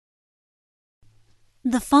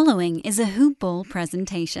The following is a Hoop Ball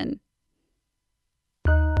presentation.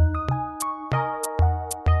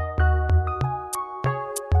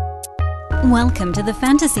 Welcome to the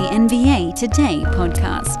Fantasy NBA Today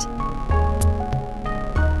podcast.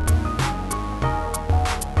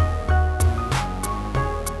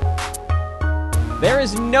 There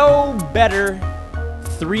is no better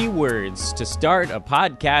 3 words to start a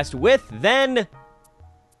podcast with than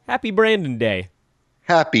Happy Brandon Day.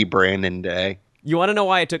 Happy Brandon Day. You want to know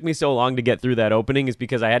why it took me so long to get through that opening? Is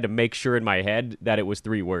because I had to make sure in my head that it was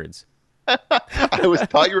 3 words. I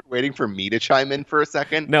thought you were waiting for me to chime in for a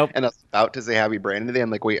second. Nope. And I was about to say Happy Brandon Day. I'm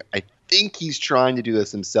like, wait, I think he's trying to do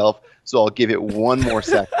this himself, so I'll give it one more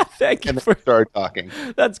second. Thank you and for then start talking.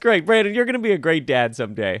 That's great, Brandon. You're going to be a great dad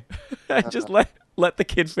someday. Just let the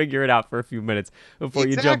kid figure it out for a few minutes before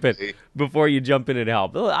you jump in. Before you jump in and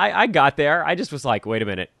help. I got there. I just was like, wait a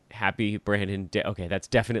minute. Happy Brandon Day. Okay, that's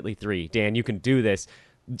definitely 3. Dan, you can do this.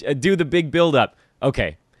 Do the big build-up.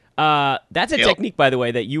 Okay. That's a technique, by the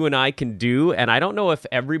way, that you and I can do, and I don't know if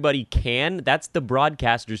everybody can. That's the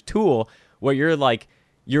broadcaster's tool, where you're like,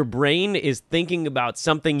 your brain is thinking about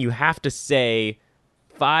something you have to say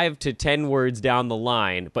 5 to 10 words down the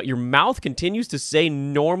line, but your mouth continues to say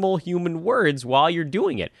normal human words while you're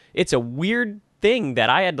doing it. It's a weird thing that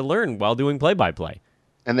I had to learn while doing play-by-play.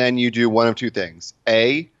 And then you do one of 2 things.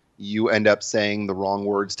 A, you end up saying the wrong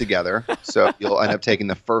words together. So you'll end up taking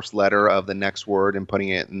the first letter of the next word and putting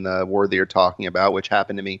it in the word that you're talking about, which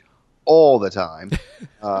happened to me all the time.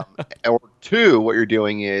 Or 2, what you're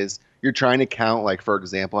doing is you're trying to count, like, for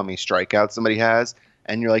example, how many strikeouts somebody has.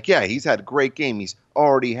 And you're like, yeah, he's had a great game. He's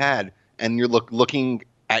already had. And you're looking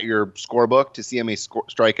at your scorebook to see how many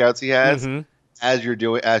strikeouts he has as you're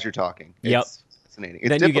talking. It's fascinating.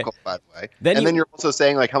 It's difficult, by the way. Then you're also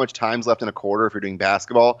saying, like, how much time's left in a quarter if you're doing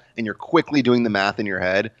basketball, and you're quickly doing the math in your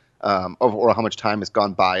head or how much time has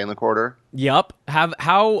gone by in the quarter. Yep.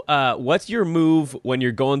 What's your move when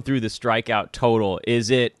you're going through the strikeout total? Is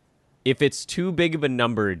it, if it's too big of a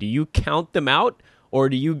number, do you count them out? Or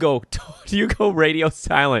do you go radio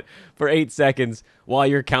silent for 8 seconds while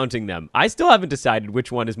you're counting them? I still haven't decided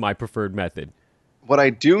which one is my preferred method. What I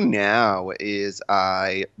do now is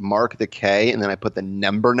I mark the K and then I put the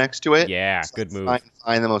number next to it. Yeah, so good move.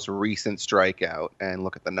 Find the most recent strikeout and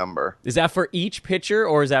look at the number. Is that for each pitcher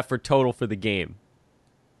or is that for total for the game?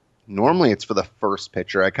 Normally it's for the first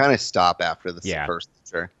pitcher. I kind of stop after the first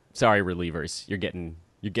pitcher. Sorry, relievers. You're getting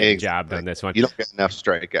jobbed on this one. You don't get enough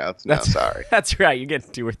strikeouts. No, sorry. That's right. You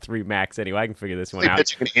get 2 or 3 max anyway. I can figure this one out.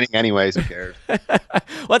 Pitching an inning anyways. Who cares?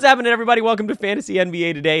 What's happening, everybody? Welcome to Fantasy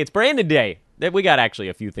NBA Today. It's Brandon Day. We got actually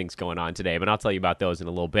a few things going on today, but I'll tell you about those in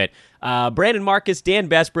a little bit. Brandon Marcus, Dan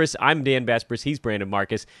Bespris. I'm Dan Bespris. He's Brandon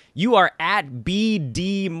Marcus. You are at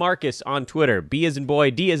BD Marcus on Twitter. B as in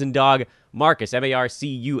boy, D as in dog, Marcus,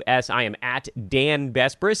 Marcus. I am at Dan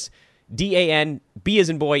Bespris. DAN, B as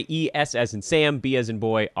in boy, ES as in Sam, B as in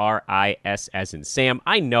boy, RIS as in Sam.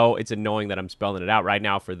 I know it's annoying that I'm spelling it out right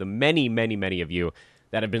now for the many, many, many of you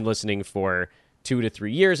that have been listening for 2 to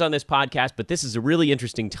 3 years on this podcast, but this is a really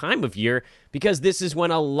interesting time of year because this is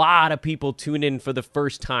when a lot of people tune in for the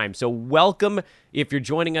first time. So welcome if you're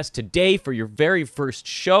joining us today for your very first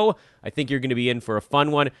show. I think you're going to be in for a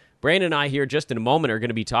fun one. Brandon and I here just in a moment are going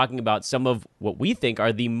to be talking about some of what we think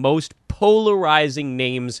are the most polarizing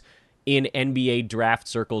names in NBA draft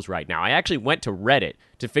circles right now. I actually went to Reddit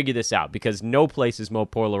to figure this out because no place is more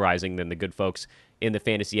polarizing than the good folks in the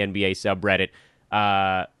Fantasy NBA subreddit.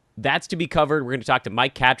 That's to be covered. We're going to talk to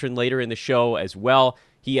Mike Catron later in the show as well.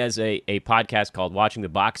 He has a podcast called Watching the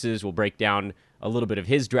Boxes. We'll break down a little bit of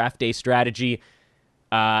his draft day strategy.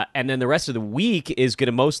 And then the rest of the week is going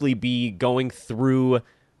to mostly be going through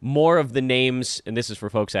more of the names, and this is for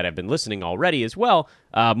folks that have been listening already as well,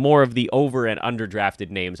 more of the over and under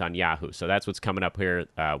drafted names on Yahoo. So that's what's coming up here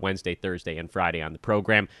Wednesday, Thursday, and Friday on the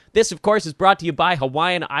program. This, of course, is brought to you by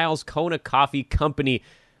Hawaiian Isles Kona Coffee Company.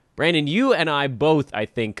 Brandon, you and I both, I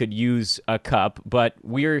think, could use a cup, but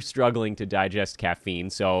we're struggling to digest caffeine.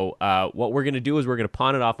 So what we're going to do is we're going to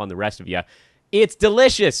pawn it off on the rest of you. It's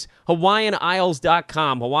delicious.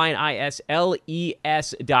 HawaiianIsles.com.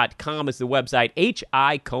 HawaiianIsles.com is the website.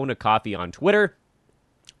 HI Kona Coffee on Twitter.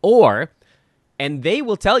 And they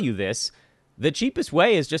will tell you this, the cheapest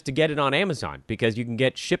way is just to get it on Amazon because you can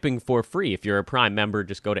get shipping for free. If you're a Prime member,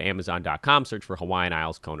 just go to Amazon.com, search for Hawaiian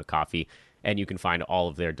Isles Kona Coffee, and you can find all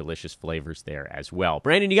of their delicious flavors there as well.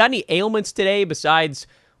 Brandon, you got any ailments today besides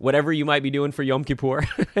whatever you might be doing for Yom Kippur?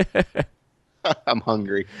 I'm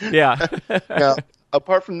hungry. Yeah. Yeah.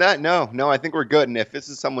 Apart from that, no, I think we're good. And if this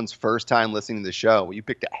is someone's first time listening to the show, you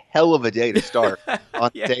picked a hell of a day to start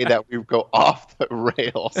on Yeah. the day that we go off the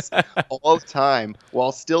rails all the time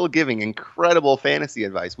while still giving incredible fantasy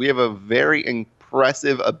advice. We have a very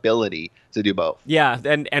impressive ability to do both. Yeah,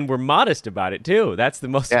 and we're modest about it too. That's the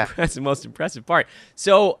most Yeah. that's the most impressive part.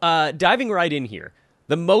 So, diving right in here,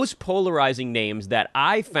 the most polarizing names that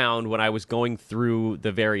I found when I was going through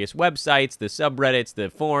the various websites, the subreddits, the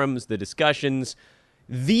forums, the discussions,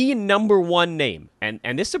 the number one name,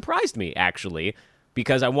 and this surprised me actually,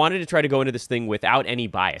 because I wanted to try to go into this thing without any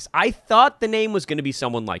bias. I thought the name was going to be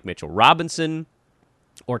someone like Mitchell Robinson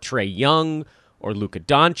or Trae Young or Luka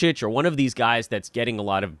Doncic or one of these guys that's getting a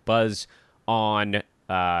lot of buzz on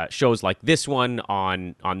shows like this one,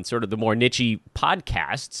 on sort of the more niche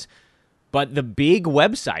podcasts. But the big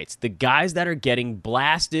websites, the guys that are getting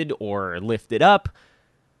blasted or lifted up,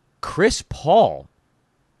 Chris Paul.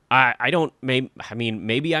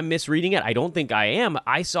 Maybe I'm misreading it. I don't think I am.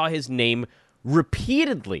 I saw his name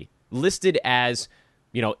repeatedly listed as,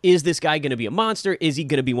 is this guy going to be a monster? Is he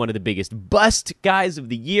going to be one of the biggest bust guys of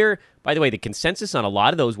the year? By the way, the consensus on a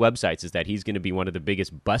lot of those websites is that he's going to be one of the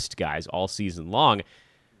biggest bust guys all season long.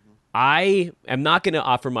 I am not going to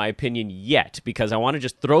offer my opinion yet because I want to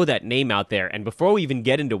just throw that name out there. And before we even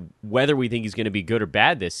get into whether we think he's going to be good or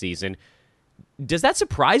bad this season, does that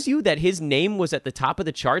surprise you that his name was at the top of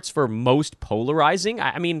the charts for most polarizing?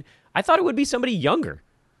 I thought it would be somebody younger.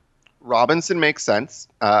 Robinson makes sense.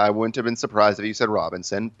 I wouldn't have been surprised if you said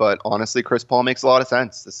Robinson, but honestly, Chris Paul makes a lot of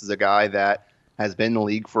sense. This is a guy that has been in the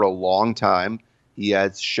league for a long time. He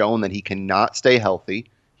has shown that he cannot stay healthy.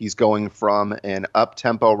 He's going from an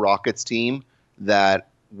up-tempo Rockets team that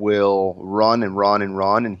will run and run and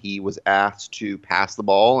run, and he was asked to pass the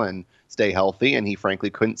ball and stay healthy, and he frankly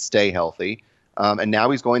couldn't stay healthy. And now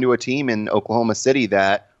he's going to a team in Oklahoma City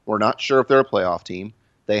that we're not sure if they're a playoff team.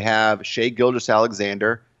 They have Shai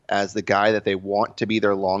Gilgeous-Alexander as the guy that they want to be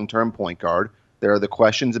their long-term point guard. There are the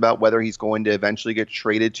questions about whether he's going to eventually get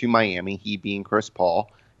traded to Miami, he being Chris Paul.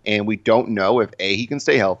 And we don't know if A, he can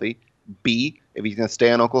stay healthy, B, if he's going to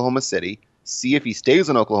stay in Oklahoma City, C, if he stays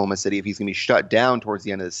in Oklahoma City, if he's going to be shut down towards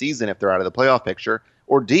the end of the season if they're out of the playoff picture,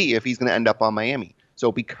 or D, if he's going to end up on Miami.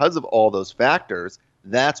 So because of all those factors,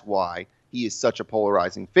 that's why he is such a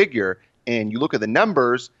polarizing figure. And you look at the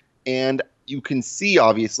numbers, and you can see,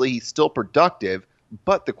 obviously, he's still productive.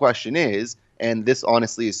 But the question is, and this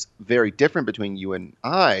honestly is very different between you and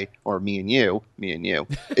I, or me and you,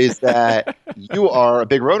 is that you are a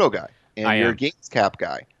big roto guy, and you're a games cap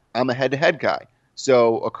guy. I'm a head-to-head guy.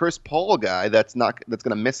 So a Chris Paul guy that's going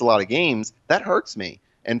to miss a lot of games, that hurts me.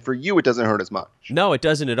 And for you, it doesn't hurt as much. No, it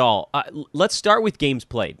doesn't at all. Let's start with games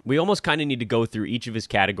played. We almost kind of need to go through each of his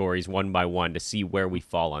categories one by one to see where we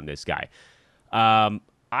fall on this guy.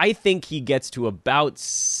 I think he gets to about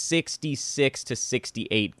 66 to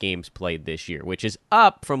 68 games played this year, which is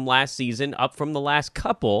up from last season, up from the last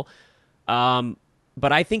couple.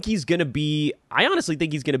 But I think I honestly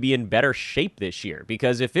think he's going to be in better shape this year,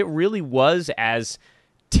 because if it really was as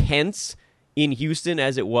tense in Houston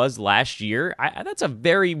as it was last year, that's a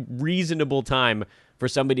very reasonable time for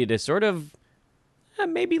somebody to sort of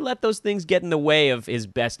maybe let those things get in the way of his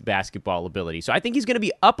best basketball ability. So I think he's going to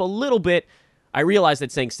be up a little bit. I realize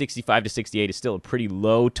that saying 65 to 68 is still a pretty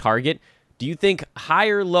low target. Do you think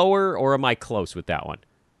higher, lower, or am I close with that one?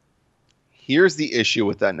 Here's the issue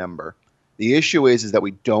with that number. The issue is that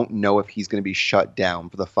we don't know if he's going to be shut down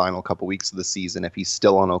for the final couple weeks of the season if he's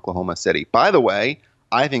still on Oklahoma City. By the way,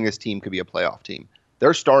 I think this team could be a playoff team.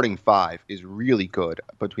 Their starting five is really good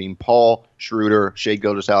between Paul, Schroeder, Shai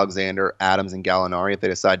Gilgeous-Alexander, Adams, and Gallinari if they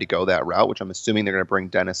decide to go that route, which I'm assuming they're going to bring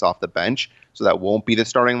Dennis off the bench, so that won't be the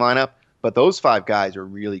starting lineup. But those five guys are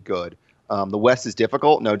really good. The West is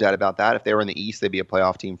difficult, no doubt about that. If they were in the East, they'd be a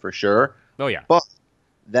playoff team for sure. Oh, yeah. But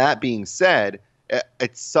that being said,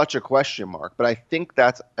 it's such a question mark. But I think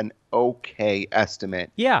that's an okay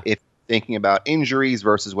estimate. Yeah. If thinking about injuries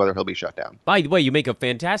versus whether he'll be shut down. By the way, you make a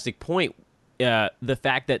fantastic point. The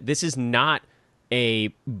fact that this is not a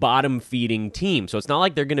bottom-feeding team. So it's not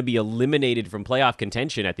like they're going to be eliminated from playoff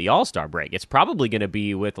contention at the All-Star break. It's probably going to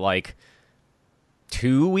be with,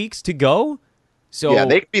 2 weeks to go. So yeah,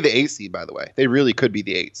 they could be the 8 seed, by the way. They really could be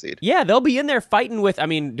the 8 seed. Yeah, they'll be in there fighting with,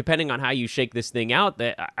 depending on how you shake this thing out,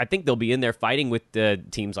 I think they'll be in there fighting with the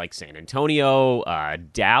teams like San Antonio,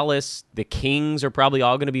 Dallas. The Kings are probably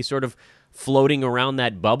all going to be sort of floating around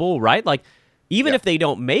that bubble, right? Even if they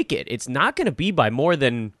don't make it, it's not going to be by more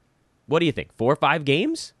than, what do you think, 4 or 5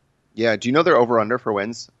 games? Yeah, do you know their over-under for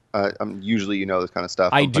wins? Usually you know this kind of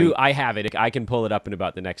stuff. I do. I have it. I can pull it up in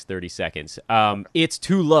about the next 30 seconds. It's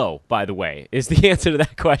too low, by the way, is the answer to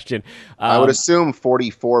that question. I would assume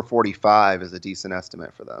 44, 45 is a decent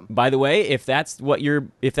estimate for them. By the way, if that's what you're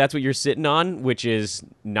sitting on, which is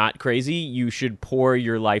not crazy, you should pour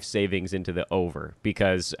your life savings into the over,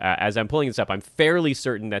 because as I'm pulling this up, I'm fairly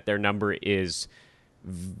certain that their number is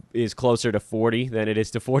closer to 40 than it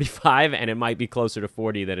is to 45, and it might be closer to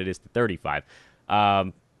 40 than it is to 35.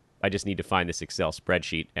 I just need to find this Excel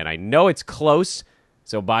spreadsheet, and I know it's close,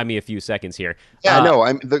 so buy me a few seconds here. Yeah, no.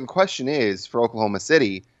 The question is for Oklahoma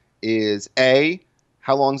City is A,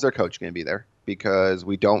 how long is their coach going to be there? Because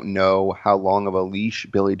we don't know how long of a leash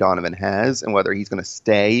Billy Donovan has, and whether he's going to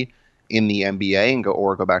stay in the NBA and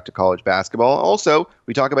go back to college basketball. Also,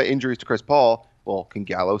 we talk about injuries to Chris Paul. Well, can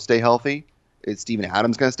Gallo stay healthy? Is Steven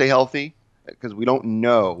Adams going to stay healthy? Because we don't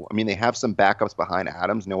know. I mean, they have some backups behind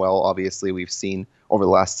Adams. Noel, obviously, we've seen over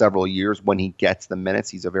the last several years when he gets the minutes,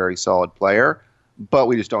 he's a very solid player. But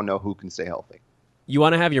we just don't know who can stay healthy. You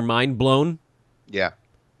want to have your mind blown? Yeah.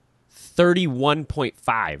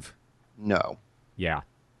 31.5. No. Yeah.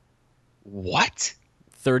 What?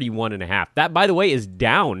 31.5. That, by the way, is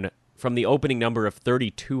down from the opening number of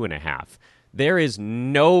 32.5. There is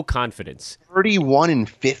no confidence. 31 and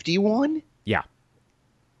 51? Yeah.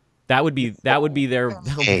 That would be their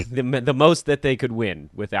the most that they could win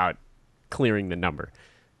without clearing the number.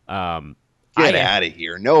 Get out of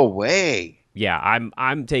here! No way. Yeah,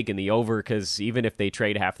 I'm taking the over, because even if they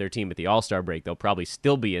trade half their team at the All-Star break, they'll probably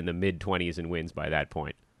still be in the mid-20s in wins by that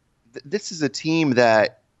point. This is a team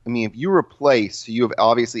that, I mean, if you replace, you have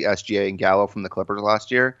obviously SGA and Gallo from the Clippers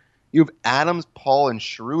last year. You have Adams, Paul, and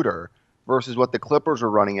Schroeder versus what the Clippers are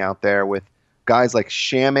running out there with guys like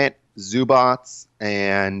Shamet, Zubats,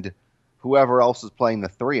 and whoever else is playing the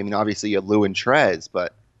three. I mean, obviously you have Lou and Trez,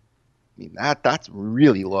 but I mean that's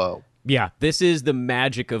really low. Yeah, this is the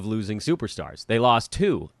magic of losing superstars. They lost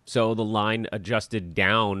 2, so the line adjusted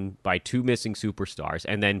down by 2 missing superstars,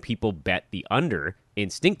 and then people bet the under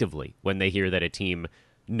instinctively when they hear that a team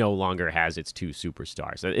no longer has its 2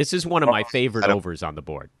 superstars. This is one of my favorite overs on the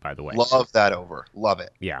board, by the way. Love that over. Love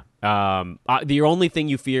it. Yeah. The only thing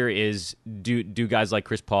you fear is do guys like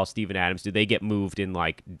Chris Paul, Steven Adams, do they get moved in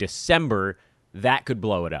like December? That could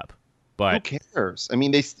blow it up. But who cares? I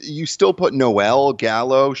mean, you still put Noel,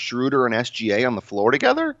 Gallo, Schroeder, and SGA on the floor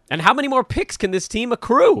together? And how many more picks can this team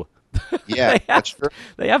accrue? Yeah, that's true.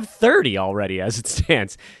 They have 30 already as it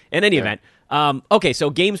stands. In any event, okay,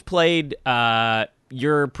 so games played,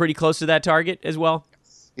 you're pretty close to that target as well?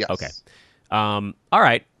 Yes. Okay. All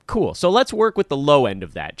right, cool. So let's work with the low end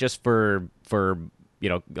of that, just for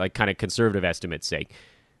like kind of conservative estimate's sake.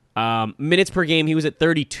 Minutes per game, he was at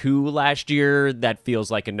 32 last year. That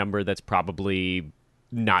feels like a number that's probably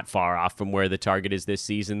not far off from where the target is this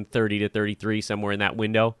season, 30 to 33, somewhere in that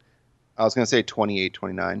window. I was going to say 28,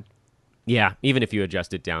 29. Yeah, even if you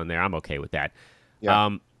adjust it down there, I'm okay with that.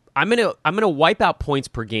 Yeah. I'm gonna wipe out points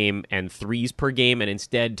per game and threes per game, and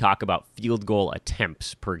instead talk about field goal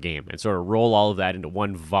attempts per game, and sort of roll all of that into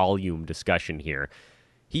one volume discussion here.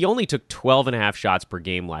 He only took 12.5 shots per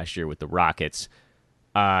game last year with the Rockets.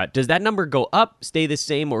 Does that number go up, stay the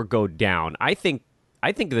same, or go down? I think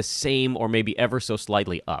the same, or maybe ever so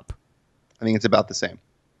slightly up. I think it's about the same.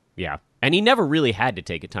 Yeah, and he never really had to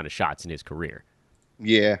take a ton of shots in his career.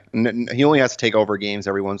 Yeah, he only has to take over games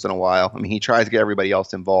every once in a while. I mean, he tries to get everybody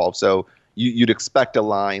else involved. So you'd expect a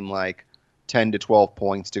line like 10 to 12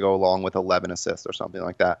 points to go along with 11 assists or something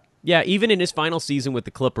like that. Yeah, even in his final season with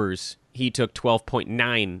the Clippers, he took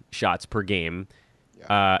 12.9 shots per game.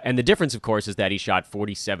 Yeah. And the difference, of course, is that he shot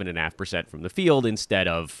 47.5% from the field instead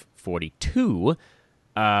of 42.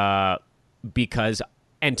 Because,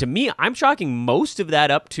 and to me, I'm chalking most of that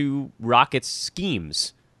up to Rockets'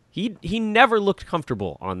 schemes. He never looked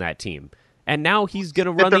comfortable on that team, and now he's going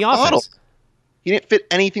to run the offense. Model. He didn't fit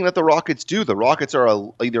anything that the Rockets do. The Rockets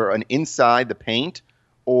are either an inside the paint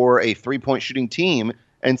or a three-point shooting team,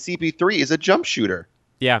 and CP3 is a jump shooter.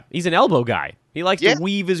 Yeah, he's an elbow guy. He likes to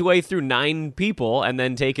weave his way through 9 people and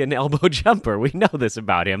then take an elbow jumper. We know this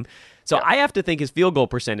about him. So I have to think his field goal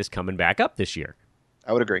percent is coming back up this year.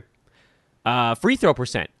 I would agree. Free throw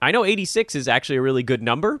percent. I know 86 is actually a really good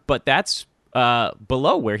number, but that's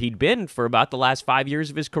below where he'd been for about the last 5 years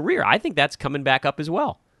of his career. I think that's coming back up as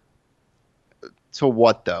well. So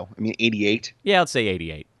what, though? I mean, 88? Yeah, let's say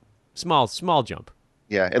 88. Small jump.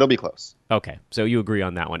 Yeah, it'll be close. Okay, so you agree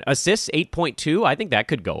on that one. Assists, 8.2. I think that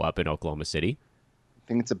could go up in Oklahoma City. I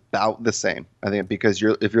think it's about the same. I think because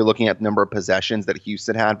if you're looking at the number of possessions that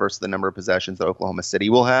Houston had versus the number of possessions that Oklahoma City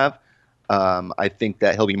will have, I think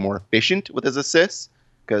that he'll be more efficient with his assists.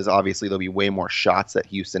 because obviously there'll be way more shots that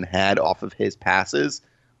Houston had off of his passes.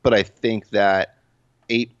 But I think that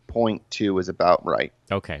 8.2 is about right.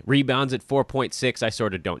 Okay. Rebounds at 4.6, I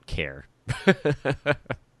sort of don't care.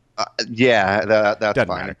 Yeah, that's Doesn't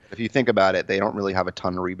fine. matter. If you think about it, they don't really have a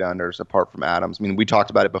ton of rebounders apart from Adams. I mean, we talked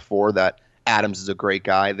about it before that Adams is a great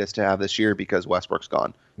guy to have this year because Westbrook's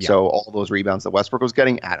gone. Yeah. So all those rebounds that Westbrook was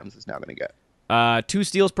getting, Adams is now going to get. 2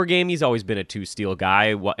 steals per game. He's always been a 2-steal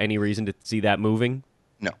guy. Any reason to see that moving?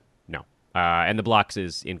 No. No. And the blocks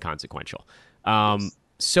is inconsequential.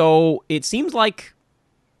 So it seems like,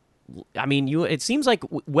 it seems like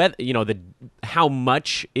whether how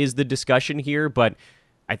much is the discussion here, but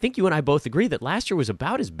I think you and I both agree that last year was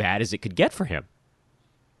about as bad as it could get for him.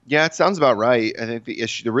 Yeah, it sounds about right. I think the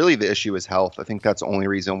issue is health. I think that's the only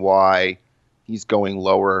reason why he's going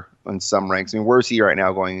lower in some ranks. I mean, where's he right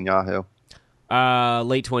now going in Yahoo?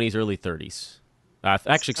 Late 20s, early 30s.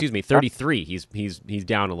 Actually, excuse me, 33. He's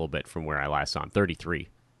down a little bit from where I last saw him. 33.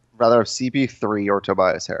 Rather have CP3 or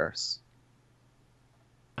Tobias Harris.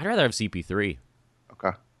 I'd rather have CP3.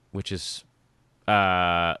 Okay. Which is,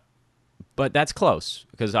 but that's close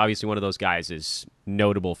because obviously one of those guys is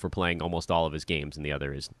notable for playing almost all of his games, and the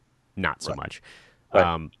other is not so much.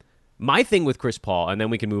 Right. My thing with Chris Paul, and then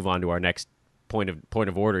we can move on to our next point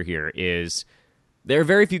of order here, is there are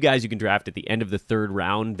very few guys you can draft at the end of the third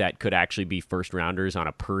round that could actually be first rounders on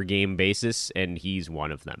a per game basis, and he's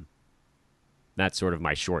one of them. That's sort of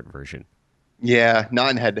my short version. Yeah,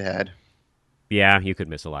 not in head-to-head. Yeah, you could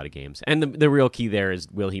miss a lot of games. And the real key there is,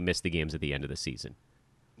 will he miss the games at the end of the season?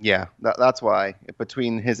 Yeah, that's why.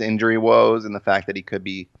 Between his injury woes and the fact that he could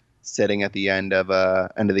be sitting at the end of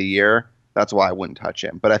the year, that's why I wouldn't touch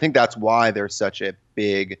him. But I think that's why there's such a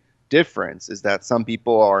big difference, is that some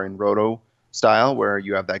people are in roto style where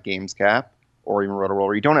you have that games cap, or even roto roll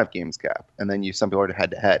where you don't have games cap, and then some people are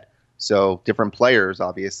head-to-head. So different players,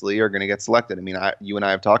 obviously, are going to get selected. I mean, you and I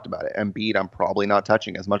have talked about it. Embiid, I'm probably not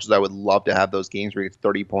touching. As much as I would love to have those games where he gets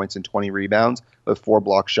 30 points and 20 rebounds with 4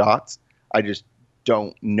 block shots, I just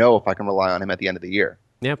don't know if I can rely on him at the end of the year.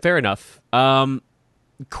 Yeah, fair enough.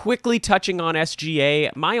 Quickly touching on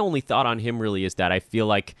SGA, my only thought on him really is that I feel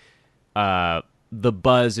like the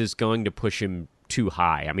buzz is going to push him too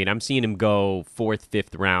high. I mean, I'm seeing him go 4th,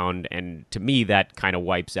 5th round, and to me, that kind of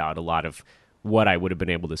wipes out a lot of what I would have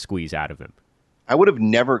been able to squeeze out of him. I would have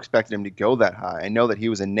never expected him to go that high. I know that he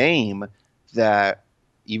was a name that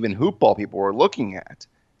even hoopball people were looking at.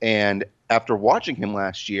 And after watching him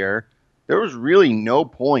last year, there was really no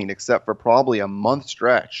point except for probably a month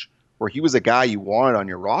stretch where he was a guy you wanted on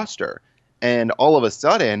your roster. And all of a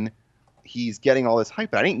sudden, he's getting all this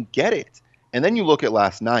hype. But I didn't get it. And then you look at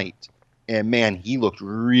last night, and man, he looked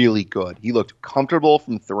really good. He looked comfortable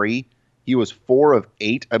from 3. He was 4 of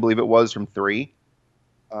 8, I believe it was, from 3.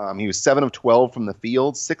 He was 7 of 12 from the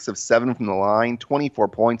field, 6 of 7 from the line, 24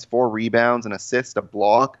 points, 4 rebounds, an assist, a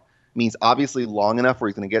block. Means obviously long enough where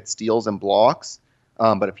he's going to get steals and blocks.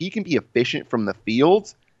 But if he can be efficient from the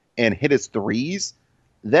field and hit his threes,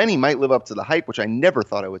 then he might live up to the hype, which I never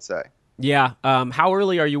thought I would say. Yeah. How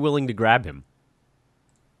early are you willing to grab him?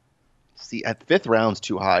 See, at 5th round's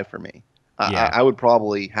too high for me. Yeah. I would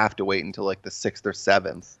probably have to wait until like the 6th or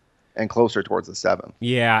 7th. And closer towards the 7th.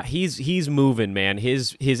 Yeah, he's moving, man.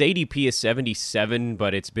 His ADP is 77,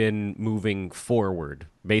 but it's been moving forward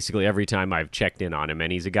basically every time I've checked in on him.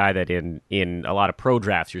 And he's a guy that in a lot of pro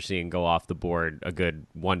drafts you're seeing go off the board a good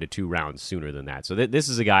 1 to 2 rounds sooner than that. So this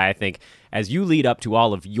is a guy I think as you lead up to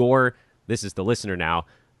all of your, this is the listener now,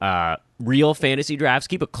 real fantasy drafts,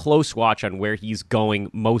 keep a close watch on where he's going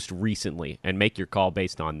most recently and make your call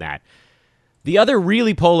based on that. The other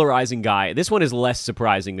really polarizing guy, this one is less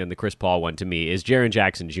surprising than the Chris Paul one to me, is Jaren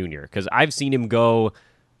Jackson Jr., because I've seen him go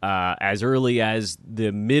as early as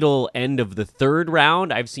the middle end of the 3rd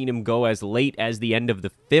round. I've seen him go as late as the end of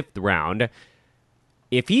the 5th round.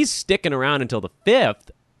 If he's sticking around until the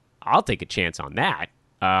 5th, I'll take a chance on that.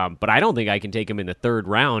 But I don't think I can take him in the 3rd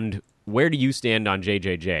round. Where do you stand on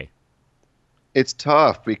JJJ? It's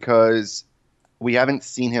tough because we haven't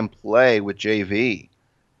seen him play with JV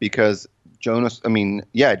because Jonas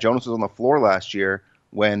was on the floor last year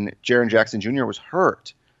when Jaren Jackson Jr. was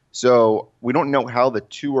hurt. So we don't know how the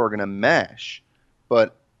two are going to mesh.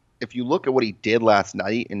 But if you look at what he did last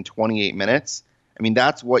night in 28 minutes, I mean,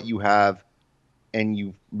 that's what you have and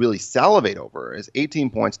you really salivate over is 18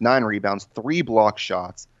 points, 9 rebounds, 3 block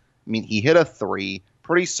shots. I mean, he hit a 3,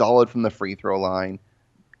 pretty solid from the free throw line,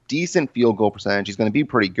 decent field goal percentage. He's going to be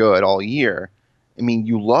pretty good all year. I mean,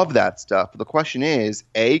 you love that stuff. But the question is,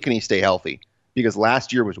 A, can he stay healthy? Because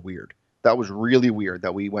last year was weird. That was really weird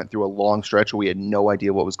that we went through a long stretch where we had no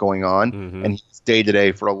idea what was going on, Mm-hmm. and he stayed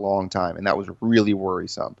today for a long time, and that was really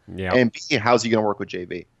worrisome. Yeah. And B, how's he going to work with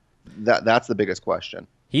JV? That's the biggest question.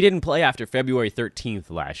 He didn't play after February 13th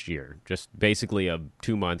last year. Just basically a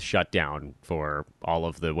 2-month shutdown for all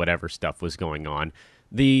of the whatever stuff was going on.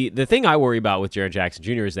 The thing I worry about with Jaren Jackson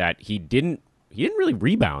Jr. is that he didn't really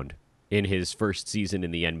rebound in his first season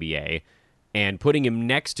in the NBA, and putting him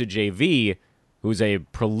next to JV, who's a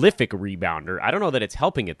prolific rebounder, I don't know that it's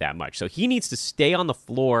helping it that much. So he needs to stay on the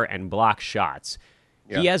floor and block shots.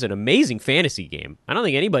 Yeah. He has an amazing fantasy game. I don't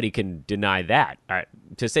think anybody can deny that.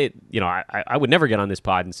 To say, I would never get on this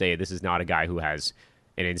pod and say this is not a guy who has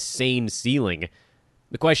an insane ceiling.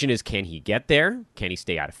 The question is, can he get there? Can he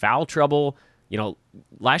stay out of foul trouble?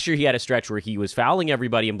 Last year he had a stretch where he was fouling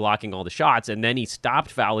everybody and blocking all the shots, and then he stopped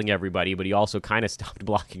fouling everybody, but he also kind of stopped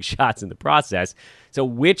blocking shots in the process. So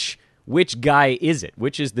which guy is it?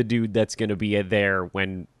 Which is the dude that's going to be there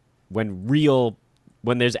when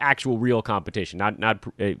there's actual real competition, not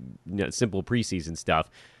simple preseason stuff?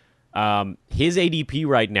 His ADP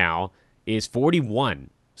right now is 41,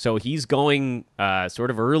 so he's going sort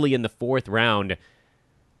of early in the 4th round.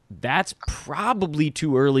 That's probably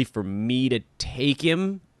too early for me to take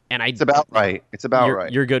him. And it's about right. It's about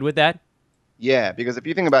right. You're good with that? Yeah, because if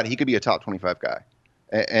you think about it, he could be a top 25 guy.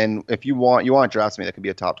 And if you want to draft somebody that could be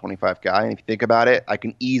a top 25 guy, and if you think about it, I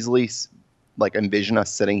can easily envision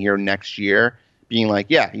us sitting here next year being like,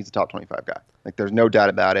 yeah, he's a top 25 guy. There's no doubt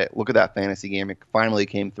about it. Look at that fantasy game. It finally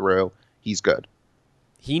came through. He's good.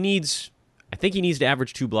 I think he needs to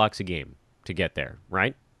average 2 blocks a game to get there,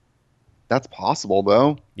 right? That's possible,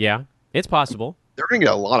 though. Yeah, it's possible. They're going to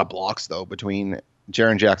get a lot of blocks, though, between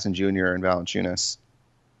Jaren Jackson Jr. and Valanciunas.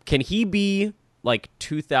 Can he be like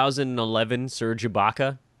 2011 Serge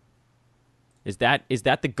Ibaka? Is that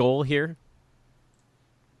the goal here?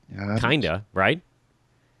 Yeah, kinda, right?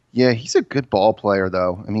 Yeah, he's a good ball player,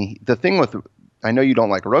 though. I mean, the thing with, I know you don't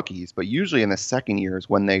like rookies, but usually in the second year is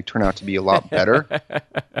when they turn out to be a lot better.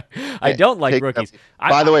 I don't like rookies.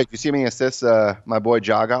 By the way, did you see how many assists my boy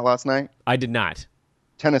Ja got last night? I did not.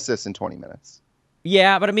 10 assists in 20 minutes.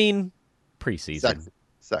 Yeah, but I mean, preseason.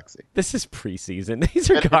 Sexy. This is preseason. These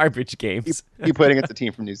are garbage games. He played against a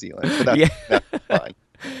team from New Zealand, but that's fine.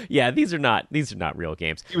 Yeah, these are not real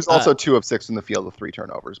games. He was also 2 of 6 from the field with 3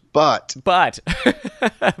 turnovers. But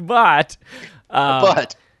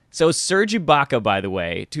so Serge Ibaka, by the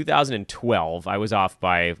way, 2012, I was off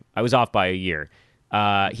by a year.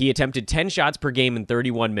 He attempted 10 shots per game in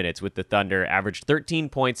 31 minutes with the Thunder, averaged 13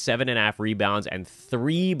 points, 7.5 rebounds, and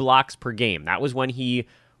 3 blocks per game. That was when he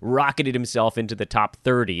rocketed himself into the top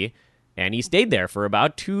 30, and he stayed there for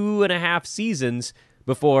about 2.5 seasons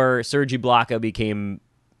before Serge Ibaka became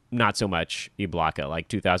not so much Ibaka. Like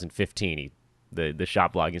 2015, the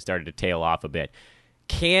shot blocking started to tail off a bit.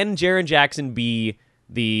 Can Jaren Jackson be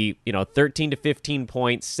the 13 to 15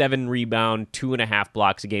 points, 7 rebound, 2.5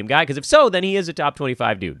 blocks a game guy? Because if so, then he is a top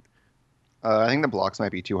 25 dude. I think the blocks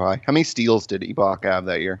might be too high. How many steals did Ibaka have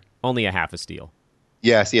that year? Only a half a steal.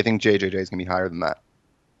 Yeah, see, I think JJJ is going to be higher than that.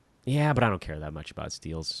 Yeah, but I don't care that much about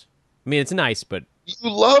steals. I mean, it's nice, but...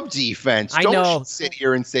 You love defense. I know. Don't sit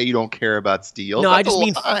here and say you don't care about steals. No, That's I just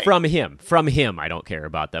mean lie. from him. From him, I don't care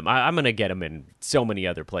about them. I'm going to get him in so many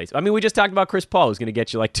other places. I mean, we just talked about Chris Paul, who's going to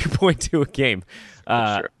get you like 2.2 a game.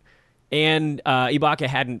 Sure. And Ibaka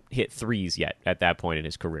hadn't hit threes yet at that point in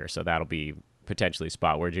his career, so that'll be potentially a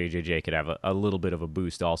spot where JJJ could have a little bit of a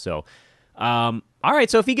boost also. All right,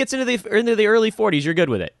 so if he gets into the early 40s, you're good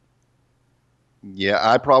with it. Yeah,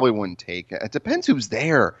 I probably wouldn't take it. It depends who's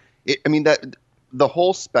there. The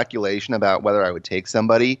whole speculation about whether I would take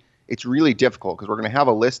somebody, it's really difficult because we're going to have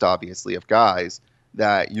a list, obviously, of guys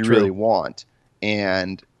that you really want.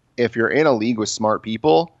 And if you're in a league with smart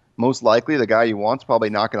people, most likely the guy you want's probably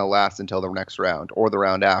not going to last until the next round or the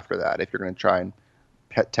round after that if you're going to try and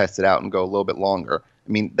test it out and go a little bit longer.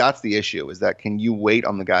 I mean, that's the issue, is that can you wait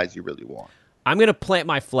on the guys you really want? I'm going to plant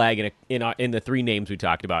my flag in the 3 names we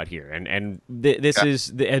talked about here. This is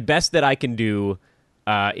the best that I can do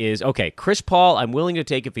is, okay, Chris Paul, I'm willing to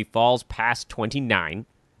take if he falls past 29.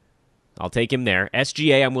 I'll take him there.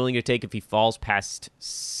 SGA, I'm willing to take if he falls past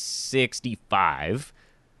 65,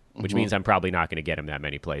 which means I'm probably not going to get him that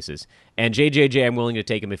many places. And JJJ, I'm willing to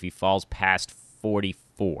take him if he falls past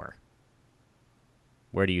 44.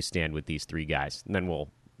 Where do you stand with these 3 guys? And then we'll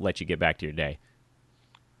let you get back to your day.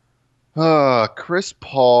 Chris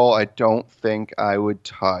Paul, I don't think I would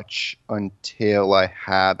touch until I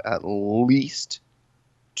have at least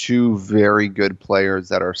 2 very good players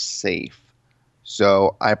that are safe.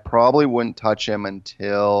 So I probably wouldn't touch him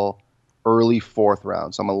until early 4th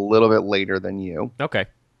round. So I'm a little bit later than you. Okay.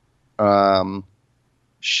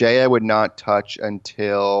 Shea I would not touch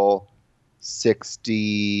until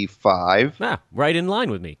 65. Right in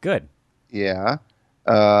line with me. Good. Yeah.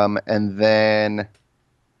 And then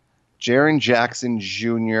Jaren Jackson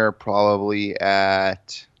Jr. probably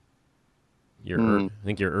at... I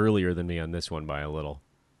think you're earlier than me on this one by a little.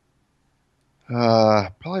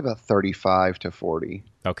 Probably about 35 to 40.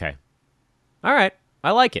 Okay. All right.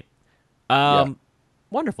 I like it.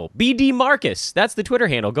 Wonderful. BD Marcus. That's the Twitter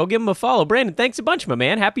handle. Go give him a follow. Brandon, thanks a bunch, my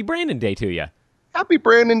man. Happy Brandon Day to you. Happy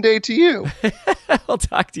Brandon Day to you. I'll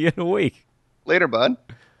talk to you in a week. Later, bud.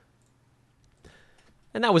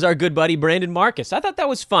 And that was our good buddy, Brandon Marcus. I thought that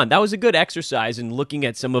was fun. That was a good exercise in looking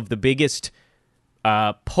at some of the biggest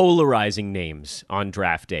polarizing names on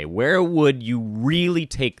draft day. Where would you really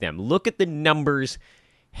take them? Look at the numbers.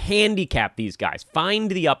 Handicap these guys.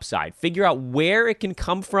 Find the upside. Figure out where it can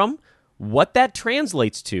come from, what that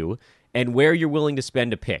translates to, and where you're willing to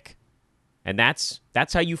spend a pick. And that's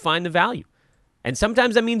how you find the value. And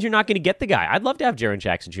sometimes that means you're not going to get the guy. I'd love to have Jaren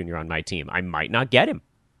Jackson Jr. on my team. I might not get him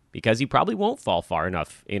because he probably won't fall far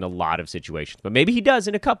enough in a lot of situations. But maybe he does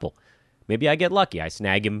in a couple. Maybe I get lucky. I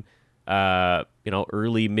snag him,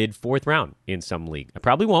 early, mid, fourth round in some league. I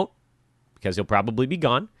probably won't because he'll probably be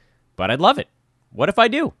gone. But I'd love it. What if I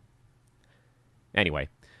do? Anyway.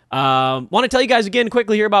 Want to tell you guys again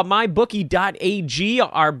quickly here about MyBookie.ag,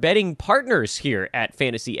 our betting partners here at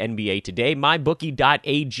Fantasy NBA Today.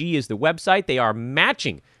 MyBookie.ag is the website. They are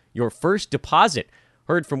matching your first deposit.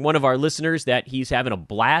 Heard from one of our listeners that he's having a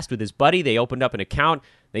blast with his buddy. They opened up an account.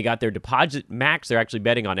 They got their deposit max. They're actually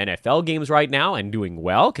betting on NFL games right now and doing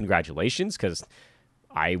well. Congratulations, because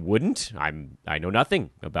I wouldn't. I know nothing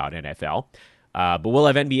about NFL. But we'll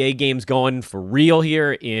have NBA games going for real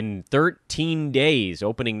here in 13 days.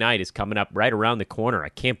 Opening night is coming up right around the corner. I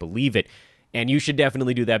can't believe it. And you should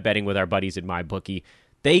definitely do that betting with our buddies at MyBookie.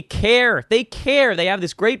 They care. They care. They have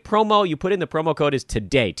this great promo. You put in the promo code is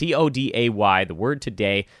TODAY, TODAY, the word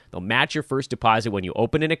today. They'll match your first deposit when you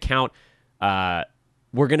open an account.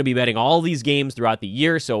 We're going to be betting all these games throughout the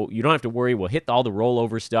year, so you don't have to worry. We'll hit all the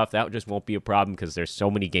rollover stuff. That just won't be a problem because there's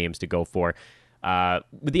so many games to go for.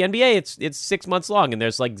 With the NBA, it's 6 months long, and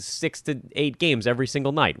there's like 6 to 8 games every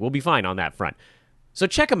single night. We'll be fine on that front. So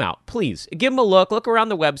check them out, please. Give them a look. Look around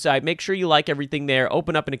the website. Make sure you like everything there.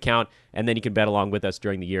 Open up an account, and then you can bet along with us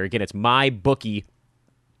during the year. Again, it's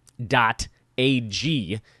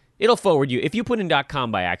mybookie.ag. It'll forward you. If you put in .com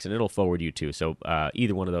by accident, it'll forward you too. So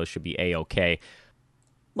either one of those should be A-OK.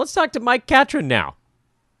 Let's talk to Mike Catron now.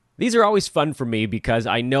 These are always fun for me because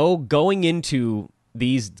I know going into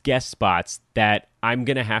these guest spots that I'm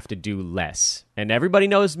going to have to do less. And everybody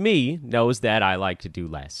knows me, knows that I like to do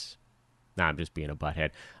less. Nah, I'm just being a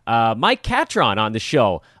butthead. Mike Catron on the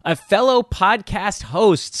show, a fellow podcast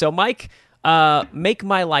host. So, Mike, make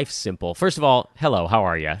my life simple. First of all, hello, how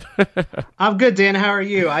are you? I'm good, Dan. How are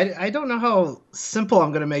you? I don't know how simple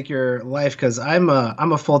I'm going to make your life because I'm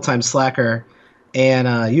a full-time slacker.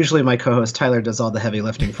 And usually my co-host Tyler does all the heavy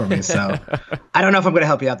lifting for me, so I don't know if I'm going to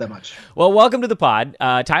help you out that much. Well, welcome to the pod.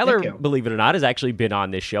 Tyler, believe it or not, has actually been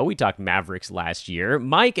on this show. We talked Mavericks last year.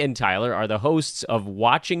 Mike and Tyler are the hosts of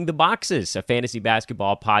Watching the Boxes, a fantasy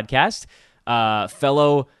basketball podcast.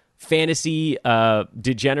 Fellow fantasy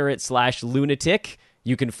degenerate / lunatic.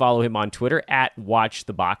 You can follow him on Twitter at Watch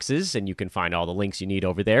the Boxes, and you can find all the links you need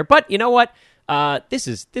over there. But you know what? This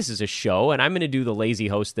is a show, and I'm going to do the lazy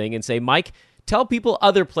host thing and say, Mike, tell people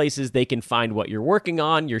other places they can find what you're working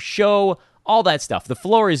on, your show, all that stuff. The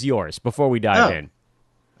floor is yours before we dive in.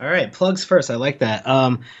 All right, plugs first. I like that.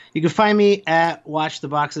 You can find me at Watch the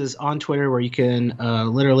Boxes on Twitter, where you can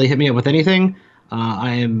literally hit me up with anything.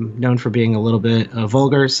 I am known for being a little bit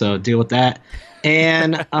vulgar, so deal with that.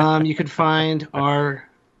 And you can find our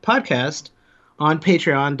podcast on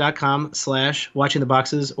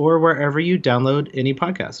patreon.com/watchingtheboxes or wherever you download any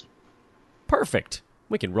podcast. Perfect.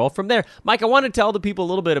 We can roll from there. Mike, I want to tell the people a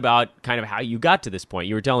little bit about kind of how you got to this point.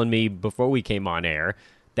 You were telling me before we came on air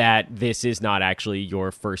that this is not actually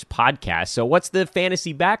your first podcast. So what's the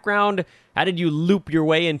fantasy background? How did you loop your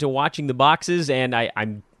way into Watching the Boxes? And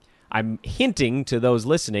I'm hinting to those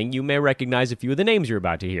listening, you may recognize a few of the names you're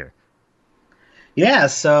about to hear. Yeah,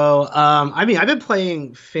 so, I've been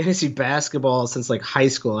playing fantasy basketball since, like, high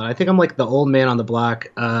school, and I think I'm, like, the old man on the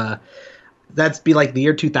block. That'd be, like, the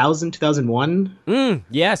year 2000, 2001.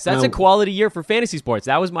 Yes, that's a quality year for fantasy sports.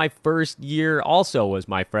 That was my first year also, was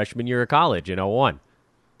my freshman year of college in 2001.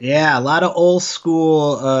 Yeah, a lot of old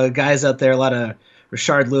school guys out there, a lot of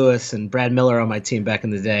Rashard Lewis and Brad Miller on my team back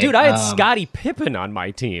in the day. Dude, I had Scottie Pippen on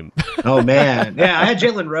my team. Oh, man. Yeah, I had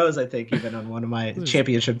Jalen Rose, I think, even on one of my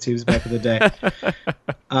championship teams back in the day.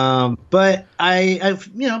 But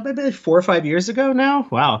I've maybe 4 or 5 years ago now.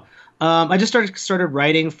 Wow. I just started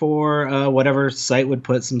writing for whatever site would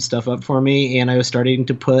put some stuff up for me, and I was starting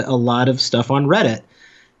to put a lot of stuff on Reddit.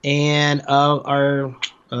 And our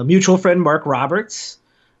mutual friend Mark Roberts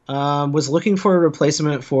was looking for a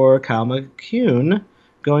replacement for Kyle McCune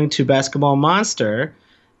going to Basketball Monster,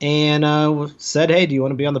 and said, "Hey, do you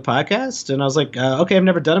want to be on the podcast?" And I was like, "Okay, I've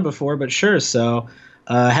never done it before, but sure." So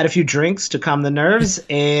had a few drinks to calm the nerves,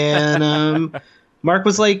 and Mark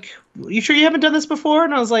was like, "You sure you haven't done this before?"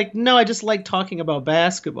 And I was like, "No, I just like talking about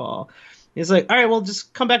basketball." He's like, "All right, well,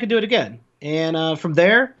 just come back and do it again." And from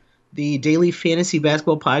there, the Daily Fantasy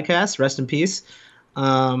Basketball Podcast, rest in peace,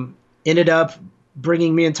 ended up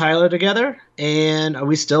bringing me and Tyler together. And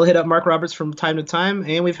we still hit up Mark Roberts from time to time.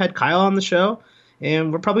 And we've had Kyle on the show.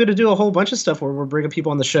 And we're probably going to do a whole bunch of stuff where we're bringing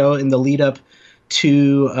people on the show in the lead up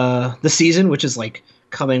to the season, which is like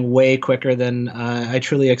coming way quicker than I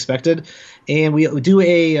truly expected. And we do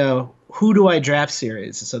a Who Do I Draft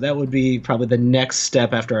series. So that would be probably the next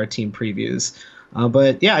step after our team previews.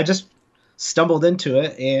 But yeah, I just stumbled into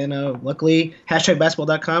it. And luckily,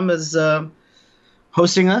 #basketball.com is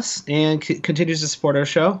hosting us and continues to support our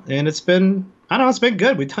show. And it's been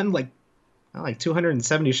good. We've done like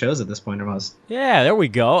 270 shows at this point almost. Yeah, there we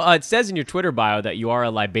go. It says in your Twitter bio that you are a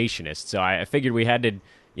libationist, so I figured we had to,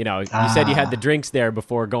 you said you had the drinks there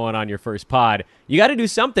before going on your first pod. You got to do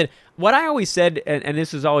something. What I always said, and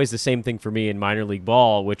this was always the same thing for me in minor league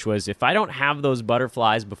ball, which was if I don't have those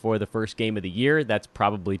butterflies before the first game of the year, that's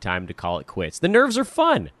probably time to call it quits. The nerves are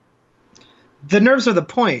fun. The nerves are the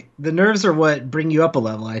point. The nerves are what bring you up a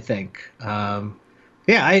level, I think.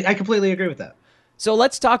 I completely agree with that. So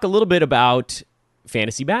let's talk a little bit about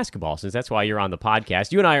fantasy basketball, since that's why you're on the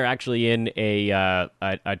podcast. You and I are actually in a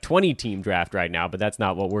 20-team draft right now, but that's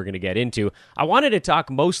not what we're going to get into. I wanted to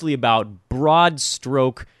talk mostly about broad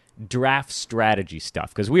stroke draft strategy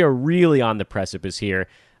stuff, because we are really on the precipice here.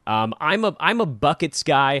 I'm a buckets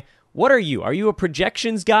guy. What are you? Are you a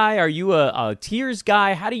projections guy? Are you a tiers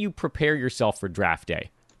guy? How do you prepare yourself for draft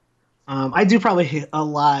day? I do probably a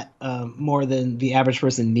lot more than the average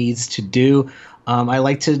person needs to do. I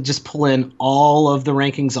like to just pull in all of the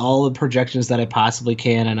rankings, all the projections that I possibly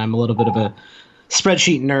can, and I'm a little bit of a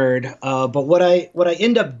spreadsheet nerd. But what I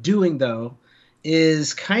end up doing though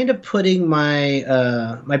is kind of putting my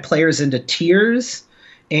my players into tiers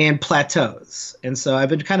and plateaus. And so I've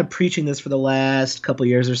been kind of preaching this for the last couple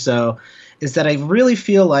years or so, is that I really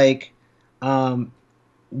feel like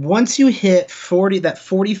once you hit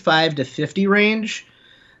 45 to 50 range,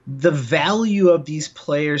 the value of these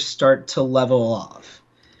players start to level off.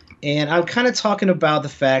 And I'm kind of talking about the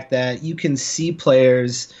fact that you can see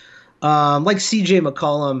players like CJ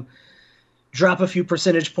McCollum drop a few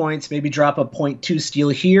percentage points, maybe drop a 0.2 steal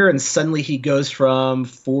here, and suddenly he goes from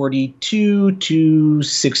 42 to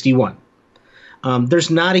 61. There's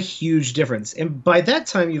not a huge difference. And by that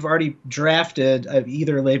time, you've already drafted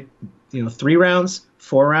either 3 rounds,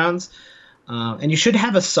 4 rounds, and you should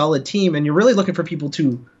have a solid team, and you're really looking for people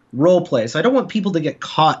to role play. So I don't want people to get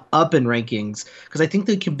caught up in rankings, because I think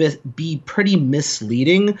they can be pretty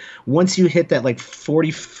misleading once you hit that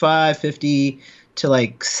 45, 50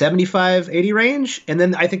 to 75, 80 range. And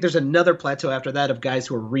then I think there's another plateau after that of guys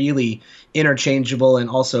who are really interchangeable and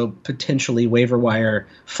also potentially waiver wire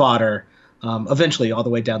fodder eventually all the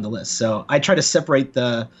way down the list. So I try to separate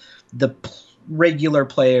the regular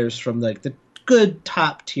players from the good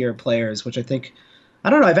top tier players, which I think, I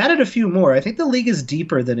don't know, I've added a few more. I think the league is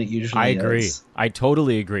deeper than it usually is. I agree. I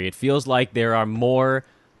totally agree. It feels like there are more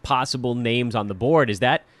possible names on the board. Is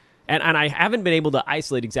that, and I haven't been able to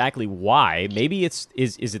isolate exactly why. Maybe is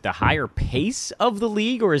it the higher pace of the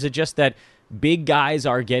league, or is it just that big guys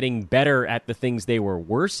are getting better at the things they were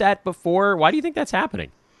worse at before? Why do you think that's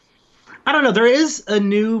happening? I don't know. There is a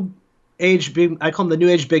new age big. I call them the new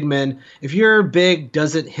age big men. If your big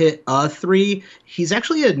doesn't hit a 3, he's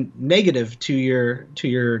actually a negative to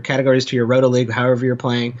your categories, to your roto league, however you're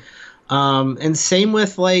playing. And same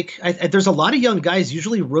with there's a lot of young guys.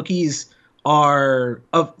 Usually rookies are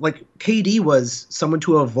KD was someone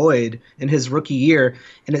to avoid in his rookie year,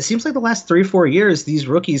 and it seems like the last 3 or 4 years these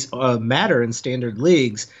rookies matter in standard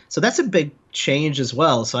leagues. So that's a big change as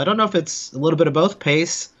well. So I don't know if it's a little bit of both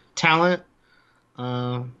pace, talent.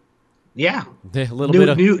 Yeah, a little bit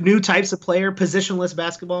of new types of player, positionless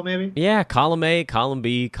basketball, maybe. Yeah, column A, column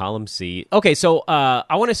B, column C. Okay, so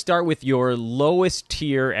I want to start with your lowest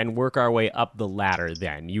tier and work our way up the ladder.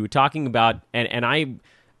 Then you were talking about, and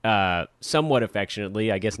I somewhat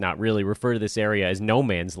affectionately, I guess not really, refer to this area as no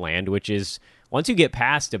man's land, which is once you get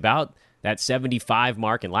past about that 75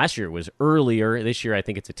 mark. And last year it was earlier. This year I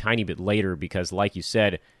think it's a tiny bit later because, like you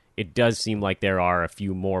said, it does seem like there are a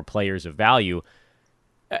few more players of value.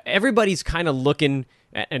 Everybody's kind of looking,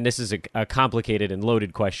 and this is a complicated and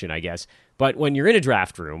loaded question, I guess, but when you're in a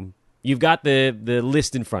draft room, you've got the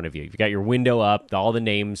list in front of you. You've got your window up, all the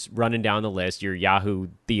names running down the list. Your Yahoo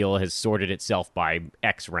deal has sorted itself by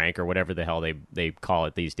X rank or whatever the hell they call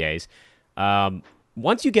it these days.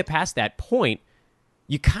 Once you get past that point,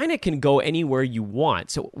 you kind of can go anywhere you want.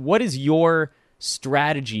 So what is your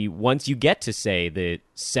strategy once you get to, say, the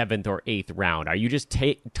 7th or 8th round? Are you just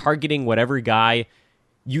targeting whatever guy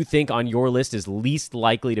you think on your list is least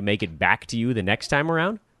likely to make it back to you the next time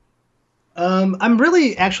around? I'm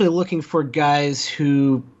really actually looking for guys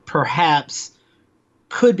who perhaps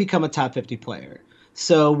could become a top 50 player.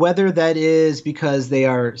 So whether that is because they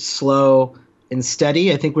are slow and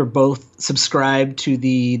steady, I think we're both subscribed to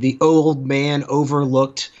the old man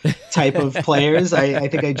overlooked type of players. I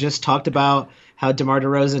think I just talked about how DeMar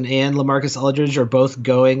DeRozan and LaMarcus Aldridge are both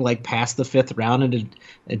going like past the 5th round, and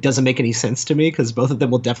it doesn't make any sense to me because both of them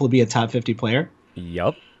will definitely be a top 50 player.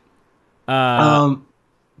 Yep.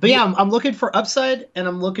 But yeah, I'm looking for upside and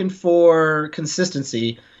I'm looking for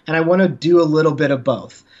consistency, and I want to do a little bit of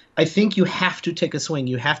both. I think you have to take a swing.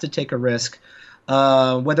 You have to take a risk,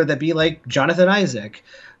 whether that be like Jonathan Isaac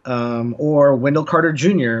or Wendell Carter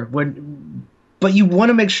Jr. But you want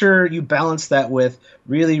to make sure you balance that with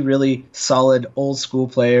really, really solid old school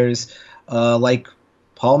players like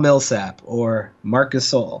Paul Millsap or Marc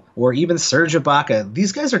Gasol or even Serge Ibaka.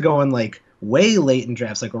 These guys are going like way late in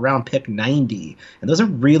drafts, like around pick 90. And those are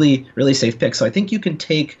really, really safe picks. So I think you can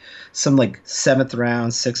take some like 7th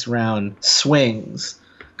round, 6th round swings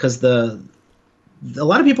because a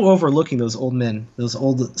lot of people are overlooking those old men, those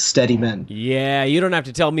old steady men. Yeah, you don't have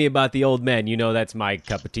to tell me about the old men. You know that's my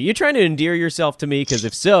cup of tea. You're trying to endear yourself to me because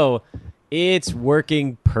if so, it's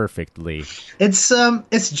working perfectly. It's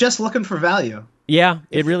just looking for value. Yeah,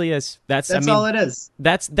 it really is. That's all it is.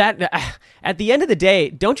 That's that. At the end of the day,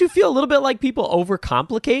 don't you feel a little bit like people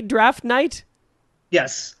overcomplicate draft night?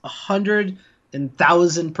 Yes,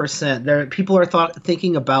 100,000%. People are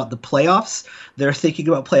thinking about the playoffs. They're thinking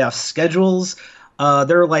about playoff schedules.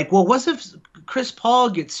 They're like, well, what if Chris Paul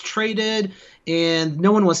gets traded and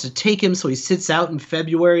no one wants to take him, so he sits out in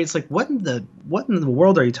February? It's like, what in the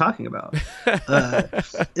world are you talking about?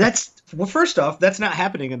 First off, that's not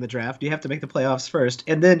happening in the draft. You have to make the playoffs first,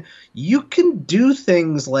 and then you can do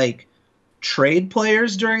things like trade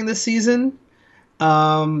players during the season.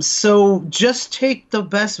 So just take the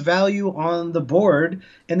best value on the board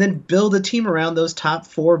and then build a team around those top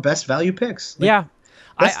 4 best value picks. Yeah.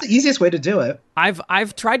 That's the easiest way to do it.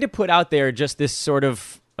 I've tried to put out there just this sort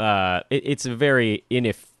of it's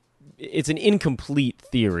an incomplete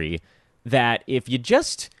theory that if you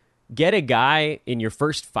just get a guy in your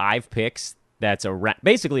first 5 picks that's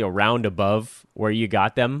basically a round above where you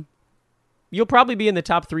got them, you'll probably be in the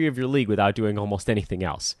top 3 of your league without doing almost anything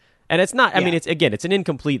else. And it's not, I mean, it's an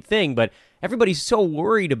incomplete thing, but everybody's so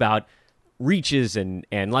worried about reaches and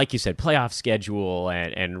like you said, playoff schedule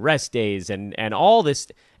and rest days and all this.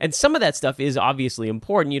 And some of that stuff is obviously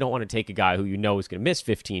important. You don't want to take a guy who you know is going to miss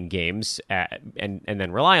 15 games and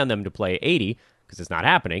then rely on them to play 80 because it's not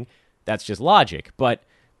happening. That's just logic. But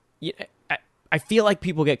I feel like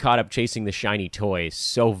people get caught up chasing the shiny toys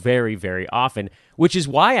so very, very often, which is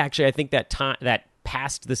why actually I think that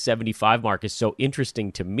past the 75 mark is so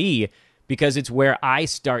interesting to me because it's where I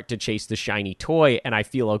start to chase the shiny toy and I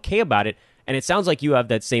feel okay about it. And it sounds like you have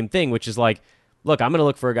that same thing, which is like, look, I'm going to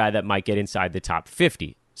look for a guy that might get inside the top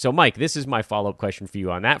 50. So, Mike, this is my follow-up question for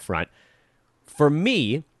you on that front. For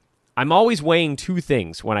me, I'm always weighing 2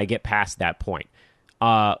 things when I get past that point.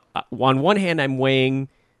 On one hand, I'm weighing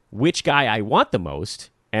which guy I want the most,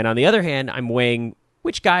 and on the other hand, I'm weighing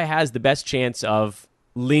which guy has the best chance of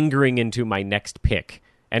lingering into my next pick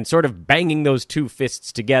and sort of banging those 2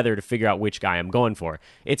 fists together to figure out which guy I'm going for.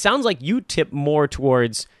 It sounds like you tip more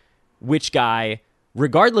towards which guy,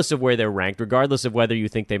 regardless of where they're ranked, regardless of whether you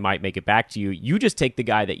think they might make it back to you, you just take the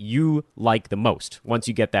guy that you like the most once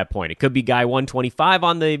you get that point. It could be guy 125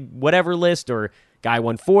 on the whatever list or guy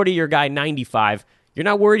 140 or guy 95. You're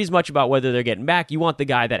not worried as much about whether they're getting back. You want the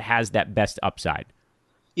guy that has that best upside.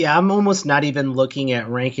 Yeah, I'm almost not even looking at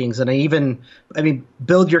rankings. And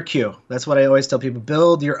build your queue. That's what I always tell people.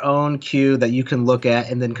 Build your own queue that you can look at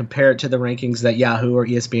and then compare it to the rankings that Yahoo or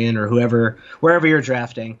ESPN or wherever you're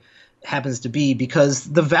drafting happens to be, because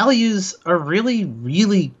the values are really,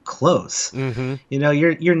 really close. Mm-hmm. You know,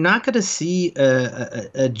 you're not going to see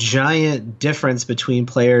a giant difference between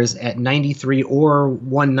players at 93 or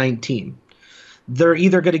 119. they're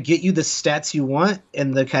either going to get you the stats you want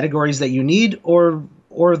and the categories that you need, or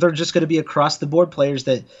they're just going to be across the board players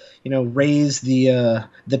that raise the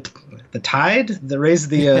tide, that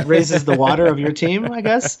raises the water of your team, I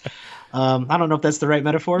guess. I don't know if that's the right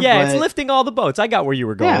metaphor. Yeah, but it's lifting all the boats. I got where you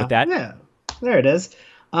were going with that. Yeah, there it is.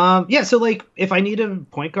 So like if I need a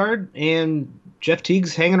point guard and Jeff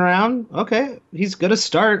Teague's hanging around, okay, he's gonna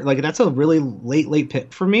start. Like that's a really late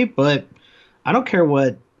pick for me, but I don't care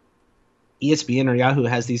what ESPN or Yahoo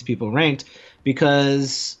has these people ranked,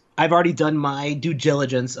 because I've already done my due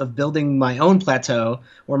diligence of building my own plateau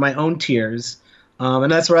or my own tiers.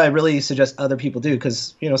 And that's what I really suggest other people do,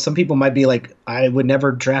 because some people might be like, I would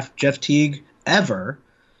never draft Jeff Teague ever,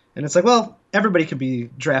 and it's like, well, everybody can be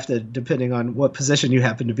drafted depending on what position you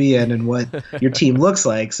happen to be in and what your team looks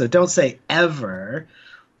like. So don't say ever.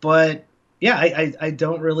 But yeah, I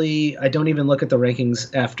don't even look at the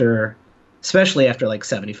rankings especially after like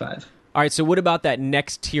 75. All right, so what about that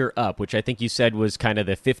next tier up, which I think you said was kind of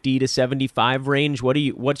the 50 to 75 range?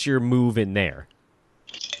 What's your move in there?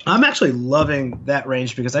 I'm actually loving that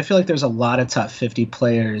range because I feel like there's a lot of top 50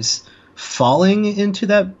 players falling into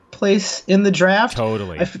that place in the draft.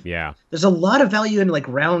 Totally, yeah. There's a lot of value in like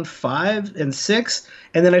round 5 and 6,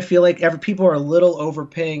 and then I feel like people are a little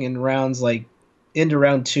overpaying in rounds like into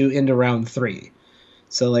round 2, into round 3.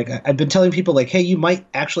 So like I've been telling people like, hey, you might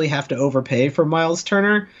actually have to overpay for Miles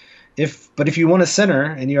Turner. But if you want a center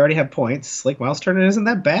and you already have points, like Miles Turner isn't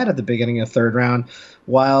that bad at the beginning of 3rd round,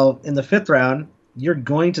 while in the 5th round you're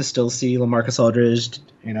going to still see LaMarcus Aldridge,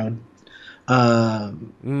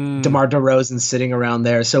 DeMar DeRozan sitting around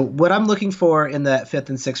there. So what I'm looking for in that 5th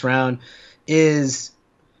and 6th round is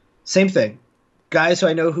same thing. Guys who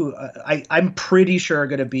I know who I'm pretty sure are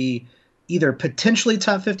going to be either potentially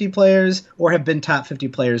top 50 players or have been top 50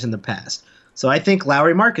 players in the past. So I think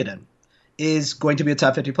Lauri Markkanen is going to be a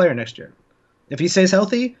top 50 player next year. If he stays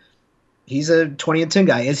healthy, he's a 20 and 10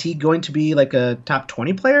 guy. Is he going to be like a top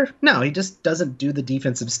 20 player? No, he just doesn't do the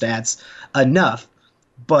defensive stats enough.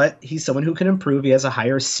 But he's someone who can improve. He has a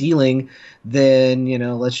higher ceiling than,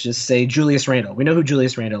 let's just say Julius Randle. We know who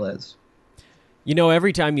Julius Randle is.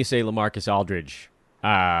 Every time you say LaMarcus Aldridge,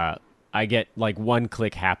 I get like one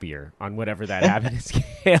click happier on whatever that happiness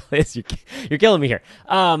scale is. You're killing me here.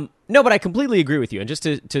 No, but I completely agree with you. And just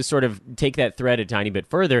to sort of take that thread a tiny bit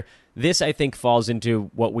further, this I think falls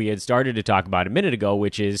into what we had started to talk about a minute ago,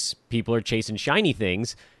 which is people are chasing shiny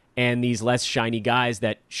things, and these less shiny guys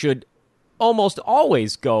that should almost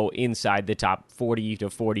always go inside the top 40 to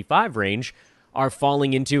 45 range are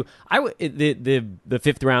falling into the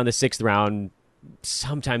 5th round, the 6th round,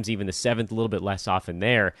 sometimes even the 7th, a little bit less often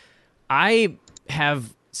there. I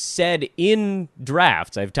have said in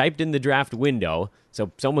drafts, I've typed in the draft window,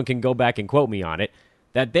 so someone can go back and quote me on it,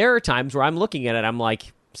 that there are times where I'm looking at it, I'm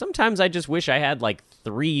like, sometimes I just wish I had like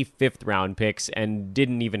 3 5th round picks and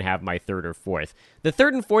didn't even have my 3rd or 4th. The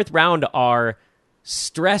 3rd and 4th round are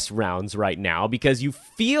stress rounds right now because you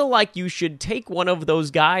feel like you should take one of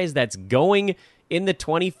those guys that's going in the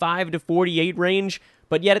 25 to 48 range,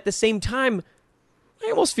 but yet at the same time, I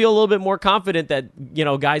almost feel a little bit more confident that,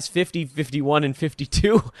 guys 50, 51, and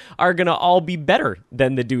 52 are going to all be better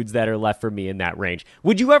than the dudes that are left for me in that range.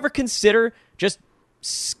 Would you ever consider just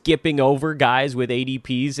skipping over guys with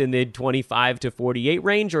ADPs in the 25 to 48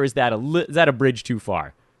 range, or is that a bridge too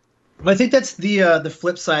far? I think that's the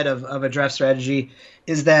flip side of a draft strategy,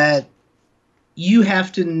 is that you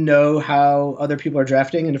have to know how other people are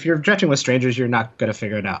drafting, and if you're drafting with strangers, you're not going to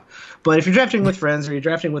figure it out. But if you're drafting with friends, or you're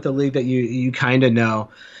drafting with a league that you kind of know,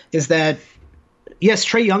 is that, yes,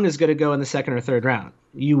 Trae Young is going to go in the 2nd or 3rd round.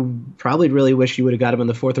 You probably really wish you would have got him in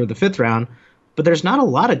the 4th or the 5th round, but there's not a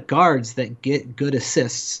lot of guards that get good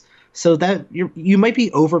assists. So that you might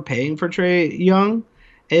be overpaying for Trae Young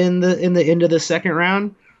in the end of the 2nd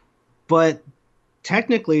round, but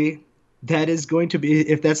technically that is going to be,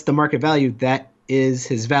 if that's the market value, that is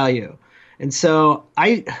his value. And so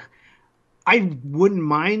I wouldn't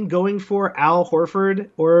mind going for Al Horford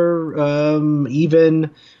or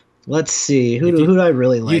even, let's see, who do I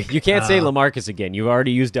really like? You can't say LaMarcus again. You've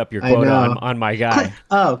already used up your quota on my guy.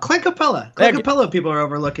 Clint Capella. Clint Capella people are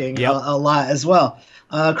overlooking a lot as well.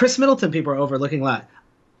 Chris Middleton people are overlooking a lot.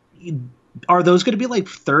 Are those going to be like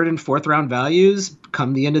 3rd and 4th round values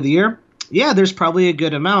come the end of the year? Yeah, there's probably a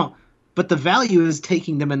good amount, but the value is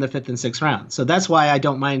taking them in the 5th and 6th round. So that's why I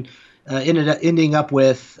don't mind ending up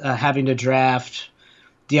with having to draft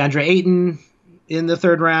DeAndre Ayton in the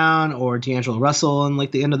 3rd round, or D'Angelo Russell in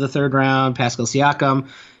like the end of the 3rd round, Pascal Siakam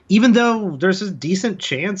even though there's a decent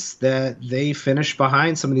chance that they finish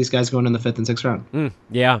behind some of these guys going in the 5th and 6th round.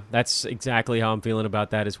 Yeah, that's exactly how I'm feeling about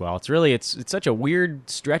that as well. It's such a weird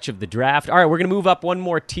stretch of the draft. All right, we're going to move up one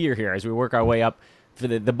more tier here as we work our way up for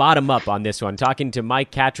the bottom up on this one. Talking to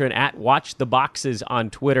Mike Catron at Watch the Boxes on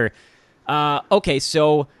Twitter. Okay,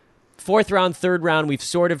 so 4th round, 3rd round, we've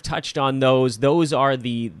sort of touched on those. Those are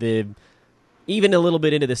the even a little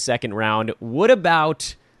bit into the 2nd round. What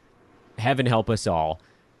about, heaven help us all,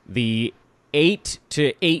 the 8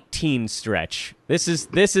 to 18 stretch? This is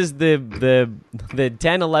the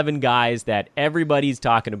 10, 11 guys that everybody's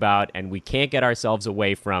talking about and we can't get ourselves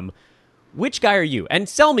away from. Which guy are you? And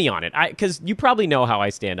sell me on it, because you probably know how I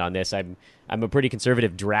stand on this. I'm a pretty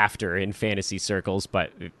conservative drafter in fantasy circles,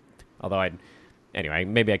 but anyway,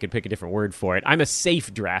 maybe I could pick a different word for it. I'm a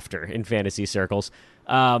safe drafter in fantasy circles.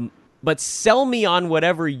 But sell me on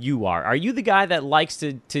whatever you are. Are you the guy that likes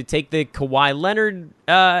to take the Kawhi Leonard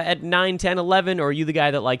at 9, 10, 11, or are you the guy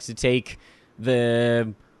that likes to take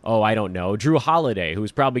the, I don't know, Drew Holiday,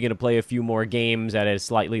 who's probably going to play a few more games at a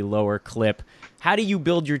slightly lower clip? How do you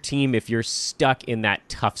build your team if you're stuck in that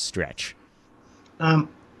tough stretch?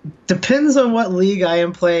 Depends on what league I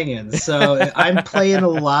am playing in. So I'm playing a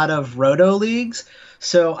lot of roto leagues.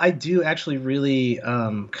 So I do actually really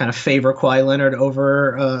kind of favor Kawhi Leonard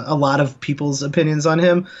over a lot of people's opinions on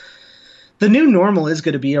him. The new normal is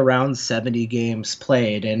going to be around 70 games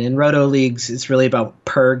played. And in roto leagues, it's really about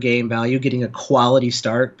per game value, getting a quality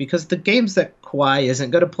start. Because the games that Kawhi isn't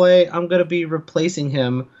going to play, I'm going to be replacing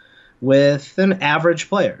him with an average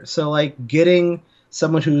player. So like getting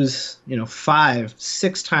someone who's 5,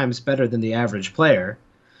 6 times better than the average player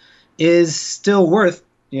is still worth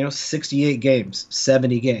 68 games,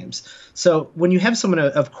 70 games. So when you have someone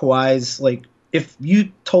of Kawhi's, like if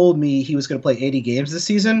you told me he was going to play 80 games this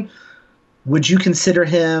season, would you consider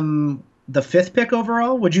him the 5th pick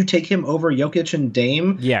overall? Would you take him over Jokic and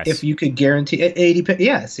Dame? Yes. If you could guarantee 80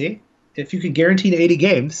 yeah, see? If you could guarantee 80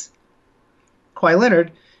 games, Kawhi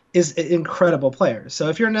Leonard is an incredible player. So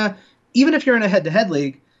even if you're in a head-to-head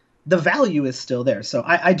league, the value is still there. So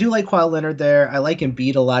I do like Kawhi Leonard there. I like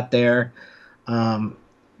Embiid a lot there.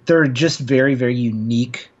 They're just very, very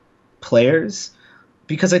unique players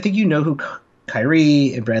because I think who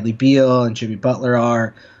Kyrie and Bradley Beal and Jimmy Butler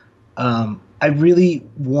are. I really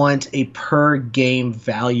want a per-game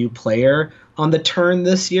value player on the turn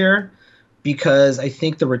this year because I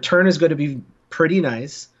think the return is going to be pretty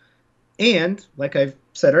nice. And, like I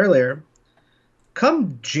said earlier,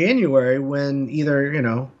 come January when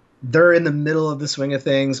either, they're in the middle of the swing of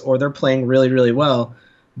things or they're playing really, really well,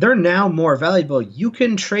 they're now more valuable. You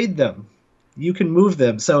can trade them. You can move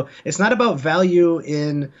them. So it's not about value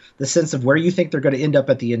in the sense of where you think they're going to end up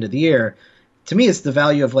at the end of the year. To me, it's the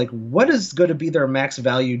value of like what is going to be their max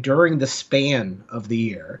value during the span of the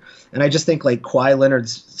year. And I just think like Kawhi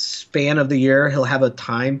Leonard's span of the year, he'll have a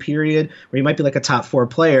time period where he might be like a top 4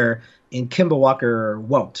 player, and Kemba Walker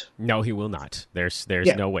won't. No, he will not. There's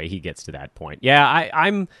no way he gets to that point. Yeah,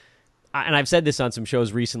 I'm and I've said this on some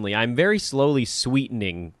shows recently, I'm very slowly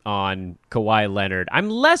sweetening on Kawhi Leonard. I'm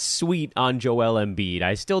less sweet on Joel Embiid.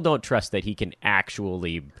 I still don't trust that he can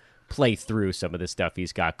actually play through some of the stuff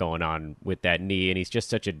he's got going on with that knee, and he's just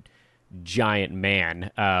such a giant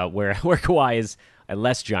man, where Kawhi is a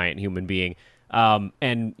less giant human being.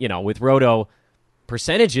 And, with Roto,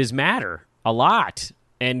 percentages matter a lot.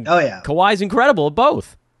 And Kawhi's incredible at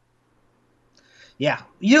both. Yeah.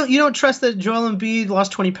 You don't trust that Joel Embiid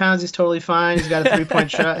lost 20 pounds. He's totally fine. He's got a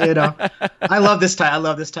 3-point shot. I love this time. I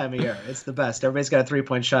love this time of year. It's the best. Everybody's got a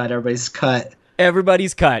 3-point shot. Everybody's cut.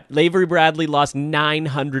 Everybody's cut. Avery Bradley lost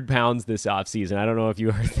 900 pounds this offseason. I don't know if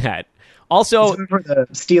you heard that. Also, he's for the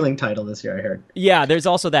stealing title this year, I heard. Yeah, there's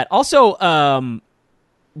also that. Also,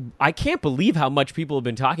 I can't believe how much people have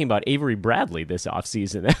been talking about Avery Bradley this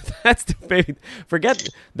offseason. That's the big, forget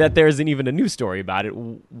that there isn't even a news story about it.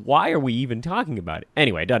 Why are we even talking about it?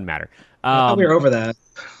 Anyway, it doesn't matter. I thought we were over that.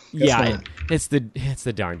 It's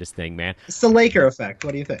the darndest thing, man. It's the Laker effect.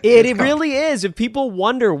 What do you think? It really is. If people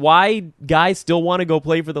wonder why guys still want to go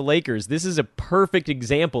play for the Lakers, this is a perfect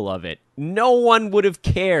example of it. No one would have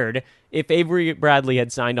cared if Avery Bradley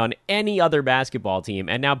had signed on any other basketball team,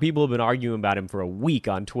 and now people have been arguing about him for a week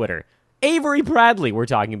on Twitter. Avery Bradley, we're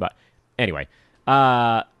talking about. Anyway,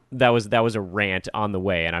 that was a rant on the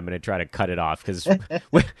way, and I'm going to try to cut it off because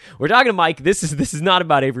we're talking to Mike. This is not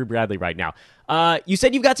about Avery Bradley right now. You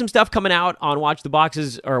said you've got some stuff coming out on Watching the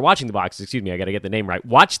Boxes. Excuse me, I got to get the name right.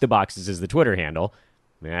 Watch the Boxes is the Twitter handle.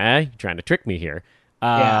 You're trying to trick me here.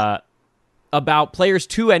 About players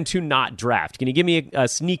to and to not draft. Can you give me a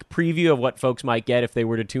sneak preview of what folks might get if they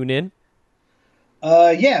were to tune in?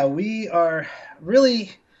 We are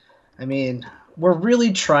really. I mean, we're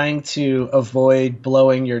really trying to avoid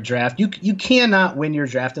blowing your draft. You cannot win your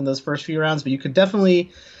draft in those first few rounds, but you could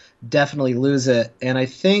definitely lose it. And I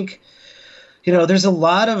think, there's a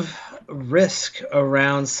lot of risk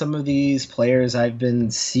around some of these players I've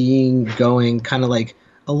been seeing going kind of like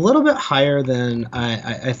a little bit higher than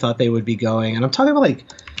I thought they would be going. And I'm talking about like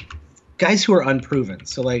guys who are unproven.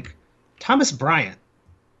 So like Thomas Bryant,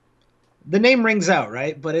 the name rings out,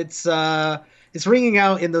 right? But it's ringing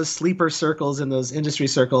out in those sleeper circles, in those industry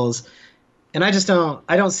circles. And I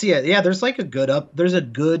don't see it. Yeah, there's like there's a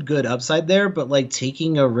good upside there, but like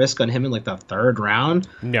taking a risk on him in like the third round,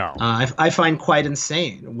 no, I find quite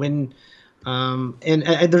insane. When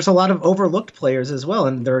and there's a lot of overlooked players as well,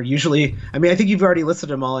 and they're usually. I mean, I think you've already listed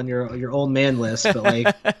them all on your old man list, but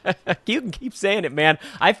like you can keep saying it, man.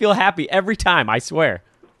 I feel happy every time. I swear.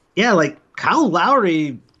 Yeah, like Kyle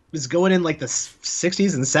Lowry is going in like the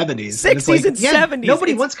 60s and 70s. 60s and 70s.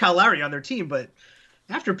 Nobody wants Kyle Lowry on their team, but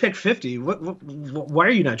after pick 50, why are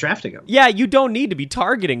you not drafting him? Yeah, you don't need to be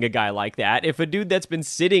targeting a guy like that. If a dude that's been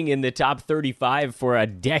sitting in the top 35 for a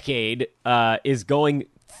decade is going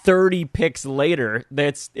 30 picks later,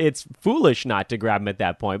 it's foolish not to grab him at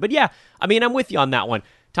that point. But yeah, I mean, I'm with you on that one.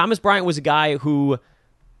 Thomas Bryant was a guy who,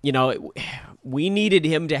 we needed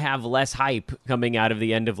him to have less hype coming out of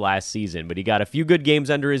the end of last season, but he got a few good games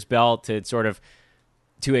under his belt to sort of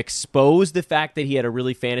to expose the fact that he had a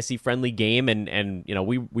really fantasy-friendly game, and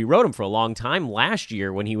we wrote him for a long time last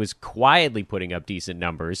year when he was quietly putting up decent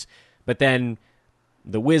numbers, but then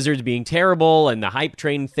the Wizards being terrible and the hype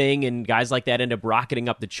train thing and guys like that end up rocketing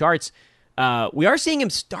up the charts. We are seeing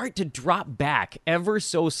him start to drop back ever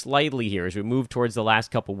so slightly here as we move towards the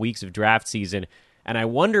last couple weeks of draft season, and I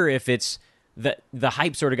wonder if it's the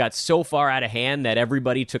hype sort of got so far out of hand that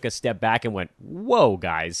everybody took a step back and went, whoa,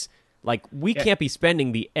 guys. Like, we can't be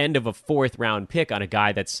spending the end of a fourth-round pick on a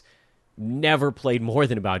guy that's never played more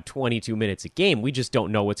than about 22 minutes a game. We just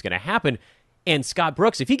don't know what's going to happen. And Scott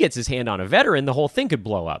Brooks, if he gets his hand on a veteran, the whole thing could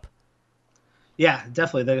blow up. Yeah,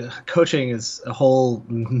 definitely. The coaching is a whole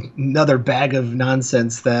another bag of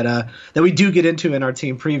nonsense that we do get into in our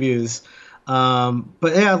team previews.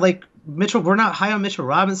 But yeah, like Mitchell, we're not high on Mitchell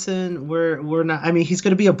Robinson. We're not. I mean, he's going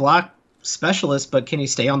to be a block specialist, but can he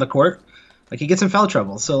stay on the court? Like, he gets in foul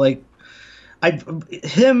trouble. So like,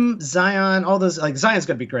 Zion, all those, like, Zion's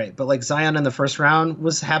going to be great, but like Zion in the first round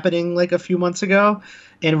was happening like a few months ago,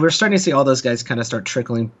 and we're starting to see all those guys kind of start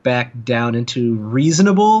trickling back down into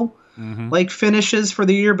reasonable like finishes for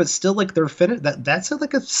the year, but still like they're that's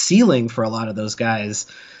like a ceiling for a lot of those guys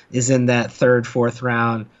is in that third, fourth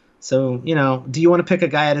round. So, do you want to pick a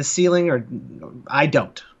guy at his ceiling, or I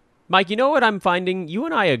don't? Mike, you know what I'm finding? You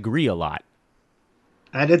and I agree a lot.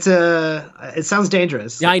 And it sounds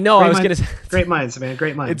dangerous. Yeah, I know. I was going to say. Great minds, man.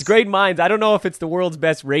 Great minds. It's great minds. I don't know if it's the world's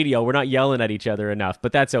best radio. We're not yelling at each other enough,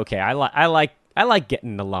 but that's okay. I like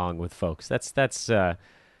getting along with folks.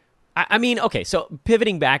 I mean, okay, so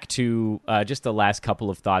pivoting back to just the last couple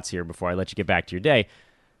of thoughts here before I let you get back to your day.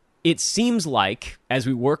 It seems like as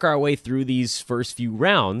we work our way through these first few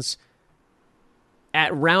rounds,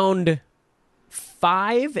 at round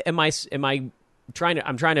 5, I'm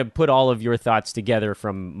trying to put all of your thoughts together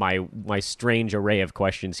from my strange array of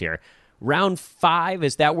questions here. Round 5,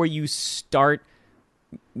 is that where you start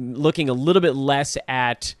looking a little bit less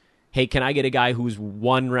at, hey, can I get a guy who's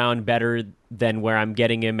one round better than where I'm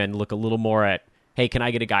getting him, and look a little more at, hey, can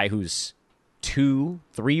I get a guy who's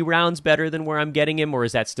 2-3 rounds better than where I'm getting him, or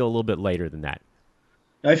is that still a little bit later than that?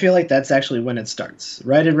 I feel like that's actually when it starts.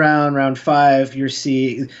 Right around round 5, you're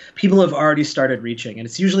seeing people have already started reaching, and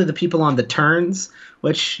it's usually the people on the turns,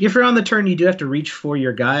 which if you're on the turn, you do have to reach for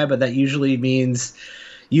your guy, but that usually means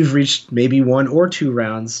you've reached maybe 1 or 2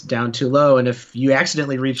 rounds down too low, and if you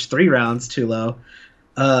accidentally reach 3 rounds too low,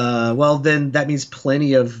 well, then that means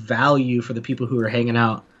plenty of value for the people who are hanging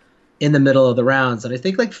out in the middle of the rounds. And I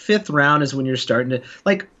think like 5th round is when you're starting to,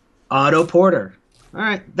 like, Otto Porter. All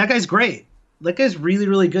right, that guy's great. That guy's really,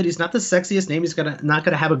 really good. He's not the sexiest name. He's not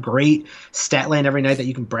gonna have a great stat line every night that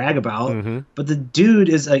you can brag about. Mm-hmm. But the dude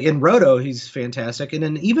is in Roto, he's fantastic. And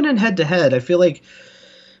then even in head-to-head, I feel like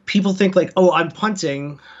people think like, oh, I'm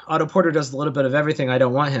punting. Otto Porter does a little bit of everything. I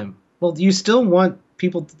don't want him. Well, you still want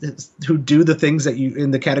people who do the things that you in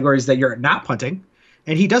the categories that you're not punting,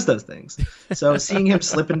 and he does those things. So seeing him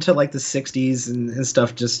slip into like the 60s and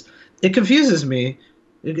stuff, just it confuses me.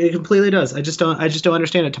 It completely does. I just don't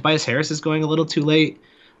understand it. Tobias Harris is going a little too late.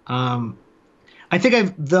 I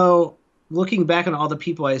think though looking back on all the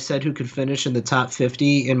people I said who could finish in the top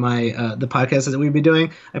 50 in my the podcast that we've been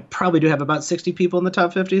doing, I probably do have about 60 people in the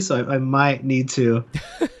top 50. So I might need to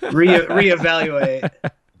reevaluate.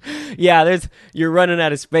 Yeah, you're running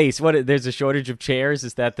out of space. There's a shortage of chairs.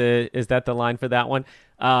 Is that the line for that one?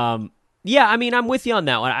 Yeah, I mean, I'm with you on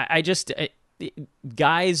that one. I just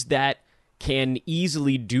guys that can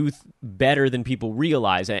easily do better than people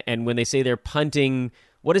realize, and when they say they're punting,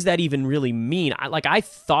 what does that even really mean? I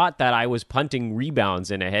thought that I was punting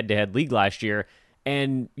rebounds in a head-to-head league last year,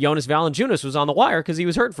 and Jonas Valanciunas was on the wire because he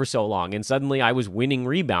was hurt for so long, and suddenly I was winning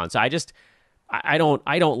rebounds. I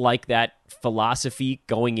don't like that philosophy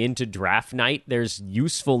going into draft night. There's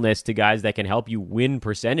usefulness to guys that can help you win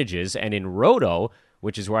percentages, and in Roto,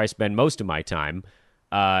 which is where I spend most of my time,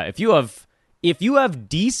 if you have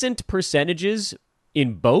decent percentages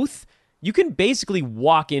in both, you can basically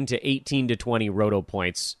walk into 18 to 20 Roto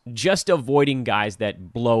points just avoiding guys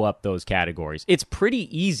that blow up those categories. It's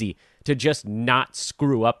pretty easy to just not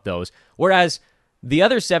screw up those. Whereas the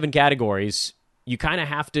other 7 categories, you kind of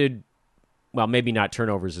have to, well, maybe not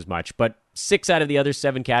turnovers as much, but 6 out of the other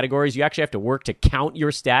 7 categories, you actually have to work to count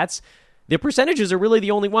your stats. The percentages are really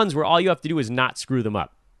the only ones where all you have to do is not screw them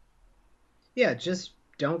up. Yeah, just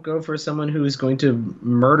don't go for someone who's going to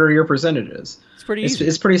murder your percentages. It's pretty easy.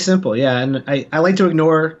 It's pretty simple, yeah. And I like to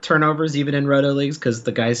ignore turnovers even in Roto leagues because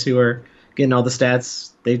the guys who are getting all the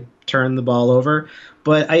stats, they turn the ball over.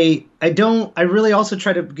 But I really also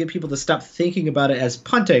try to get people to stop thinking about it as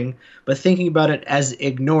punting, but thinking about it as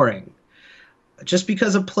ignoring. Just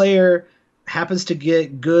because a player happens to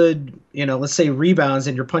get good, let's say rebounds,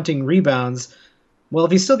 and you're punting rebounds, well,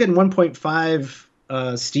 if he's still getting 1.5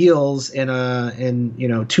 steals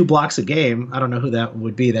in 2 blocks a game, I don't know who that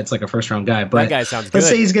would be. That's like a first round guy. But that guy sounds good. Let's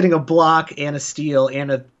say he's getting a block and a steal and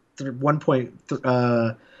a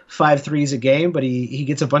 1.5 threes a game, but he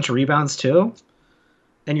gets a bunch of rebounds too.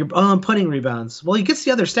 And you're punting rebounds. Well, he gets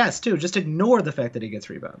the other stats too. Just ignore the fact that he gets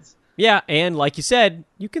rebounds. Yeah, and like you said,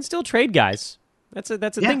 you can still trade guys. That's a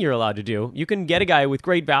thing you're allowed to do. You can get a guy with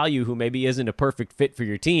great value who maybe isn't a perfect fit for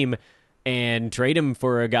your team and trade him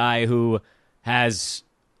for a guy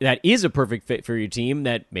that is a perfect fit for your team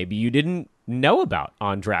that maybe you didn't know about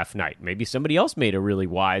on draft night. Maybe somebody else made a really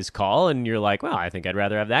wise call and you're like, well, I think I'd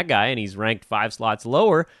rather have that guy and he's ranked 5 slots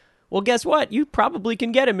lower. Well, guess what? You probably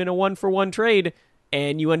can get him in a 1-for-1 trade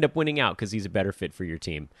and you end up winning out because he's a better fit for your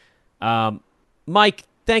team. Mike,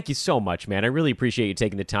 thank you so much, man. I really appreciate you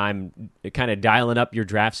taking the time, kind of dialing up your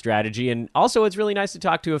draft strategy. And also, it's really nice to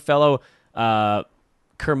talk to a fellow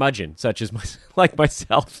curmudgeon, such as like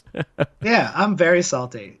myself. Yeah, I'm very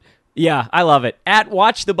salty. Yeah, I love it. At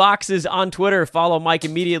Watch the Boxes on Twitter. Follow Mike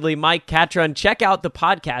immediately, Mike Catron. Check out the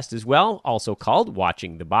podcast as well, also called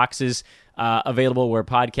Watching the Boxes, available where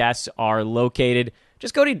podcasts are located.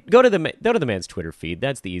 Just go to the man's Twitter feed.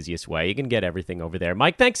 That's the easiest way. You can get everything over there.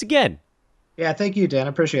 Mike, thanks again. Yeah, thank you, Dan. I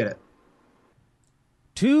appreciate it.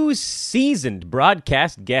 2 seasoned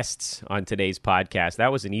broadcast guests on today's podcast.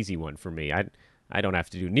 That was an easy one for me. I don't have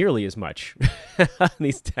to do nearly as much on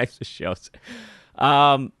these types of shows.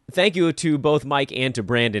 Thank you to both Mike and to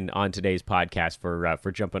Brandon on today's podcast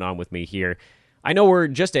for jumping on with me here. I know we're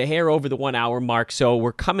just a hair over the 1 hour mark, so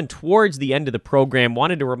we're coming towards the end of the program.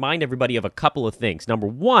 Wanted to remind everybody of a couple of things. Number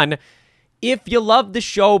one, if you love the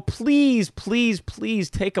show, please, please, please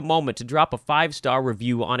take a moment to drop a 5-star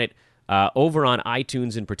review on it over on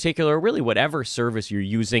iTunes in particular, really whatever service you're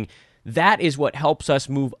using. That is what helps us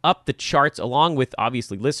move up the charts, along with,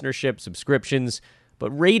 obviously, listenership, subscriptions, but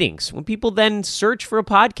ratings. When people then search for a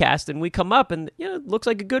podcast and we come up and it looks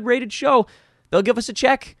like a good rated show, they'll give us a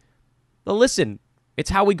check. They'll listen. It's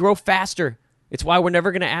how we grow faster. It's why we're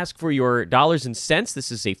never going to ask for your dollars and cents.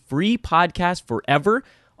 This is a free podcast forever.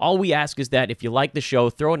 All we ask is that if you like the show,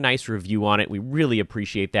 throw a nice review on it. We really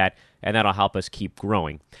appreciate that, and that'll help us keep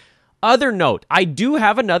growing. Other note, I do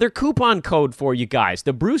have another coupon code for you guys.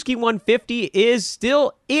 The Brewski 150 is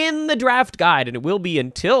still in the draft guide, and it will be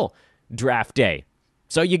until draft day.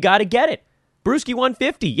 So you got to get it. Brewski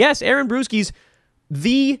 150. Yes, Aaron Brewski's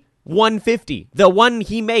the 150. The one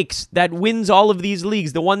he makes that wins all of these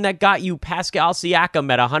leagues. The one that got you Pascal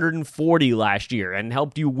Siakam at 140 last year and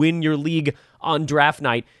helped you win your league on draft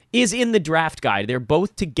night is in the draft guide. They're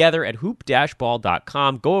both together at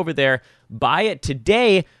hoop-ball.com. Go over there, buy it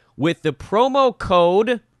today with the promo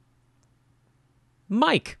code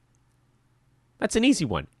Mike. That's an easy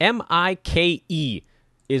one. M-I-K-E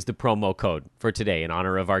is the promo code for today in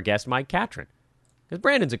honor of our guest, Mike Catron. Because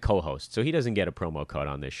Brandon's a co-host, so he doesn't get a promo code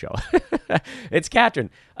on this show. It's Catron.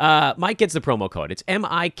 Mike gets the promo code. It's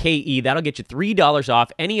M-I-K-E. That'll get you $3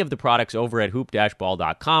 off any of the products over at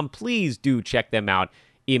hoop-ball.com. Please do check them out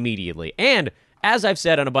immediately. And as I've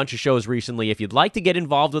said on a bunch of shows recently, if you'd like to get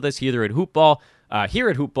involved with us here at Hoop Ball, if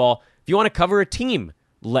you want to cover a team,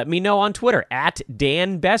 let me know on Twitter, at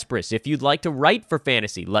Dan Besbris. If you'd like to write for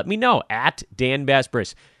fantasy, let me know, at Dan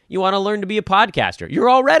Besbris. You want to learn to be a podcaster?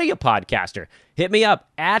 You're already a podcaster. Hit me up,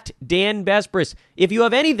 at Dan Besbris. If you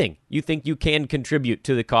have anything you think you can contribute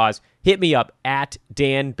to the cause, hit me up, at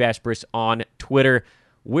Dan Besbris on Twitter.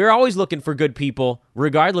 We're always looking for good people,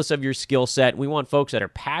 regardless of your skill set. We want folks that are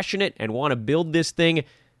passionate and want to build this thing.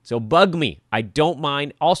 So bug me. I don't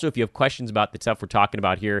mind. Also, if you have questions about the stuff we're talking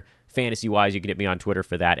about here, fantasy-wise, you can hit me on Twitter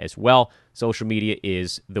for that as well. Social media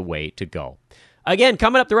is the way to go. Again,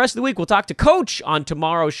 coming up the rest of the week, we'll talk to Coach on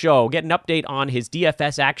tomorrow's show, get an update on his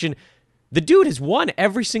DFS action. The dude has won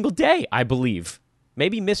every single day, I believe.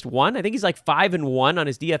 Maybe missed one. I think he's like 5-1 on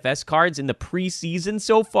his DFS cards in the preseason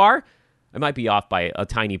so far. I might be off by a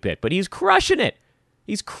tiny bit, but he's crushing it.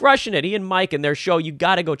 He's crushing it. He and Mike and their show, you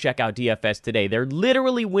got to go check out DFS today. They're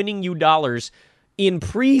literally winning you dollars in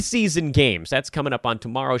preseason games. That's coming up on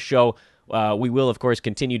tomorrow's show. We will, of course,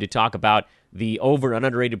 continue to talk about the over and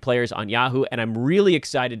underrated players on Yahoo, and I'm really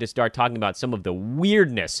excited to start talking about some of the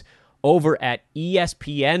weirdness over at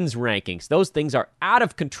ESPN's rankings. Those things are out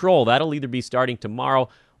of control. That'll either be starting tomorrow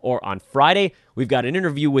or on Friday. We've got an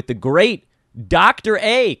interview with the great Dr.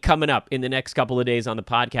 A coming up in the next couple of days on the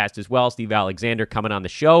podcast as well. Steve Alexander coming on the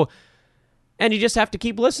show. And you just have to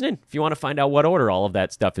keep listening if you want to find out what order all of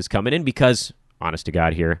that stuff is coming in, because, honest to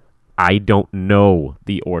God here, I don't know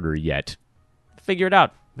the order yet. Figure it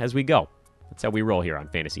out as we go. That's how we roll here on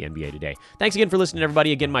Fantasy NBA Today. Thanks again for listening,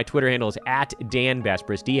 everybody. Again, my Twitter handle is at Dan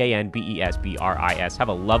Besbris, DanBesbris. Have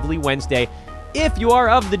a lovely Wednesday. If you are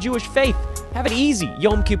of the Jewish faith, have it easy.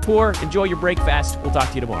 Yom Kippur. Enjoy your breakfast. We'll talk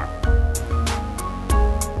to you tomorrow.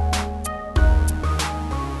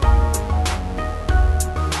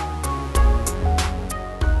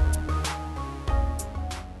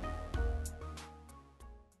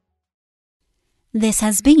 This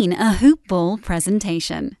has been a Hoop Ball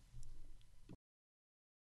presentation.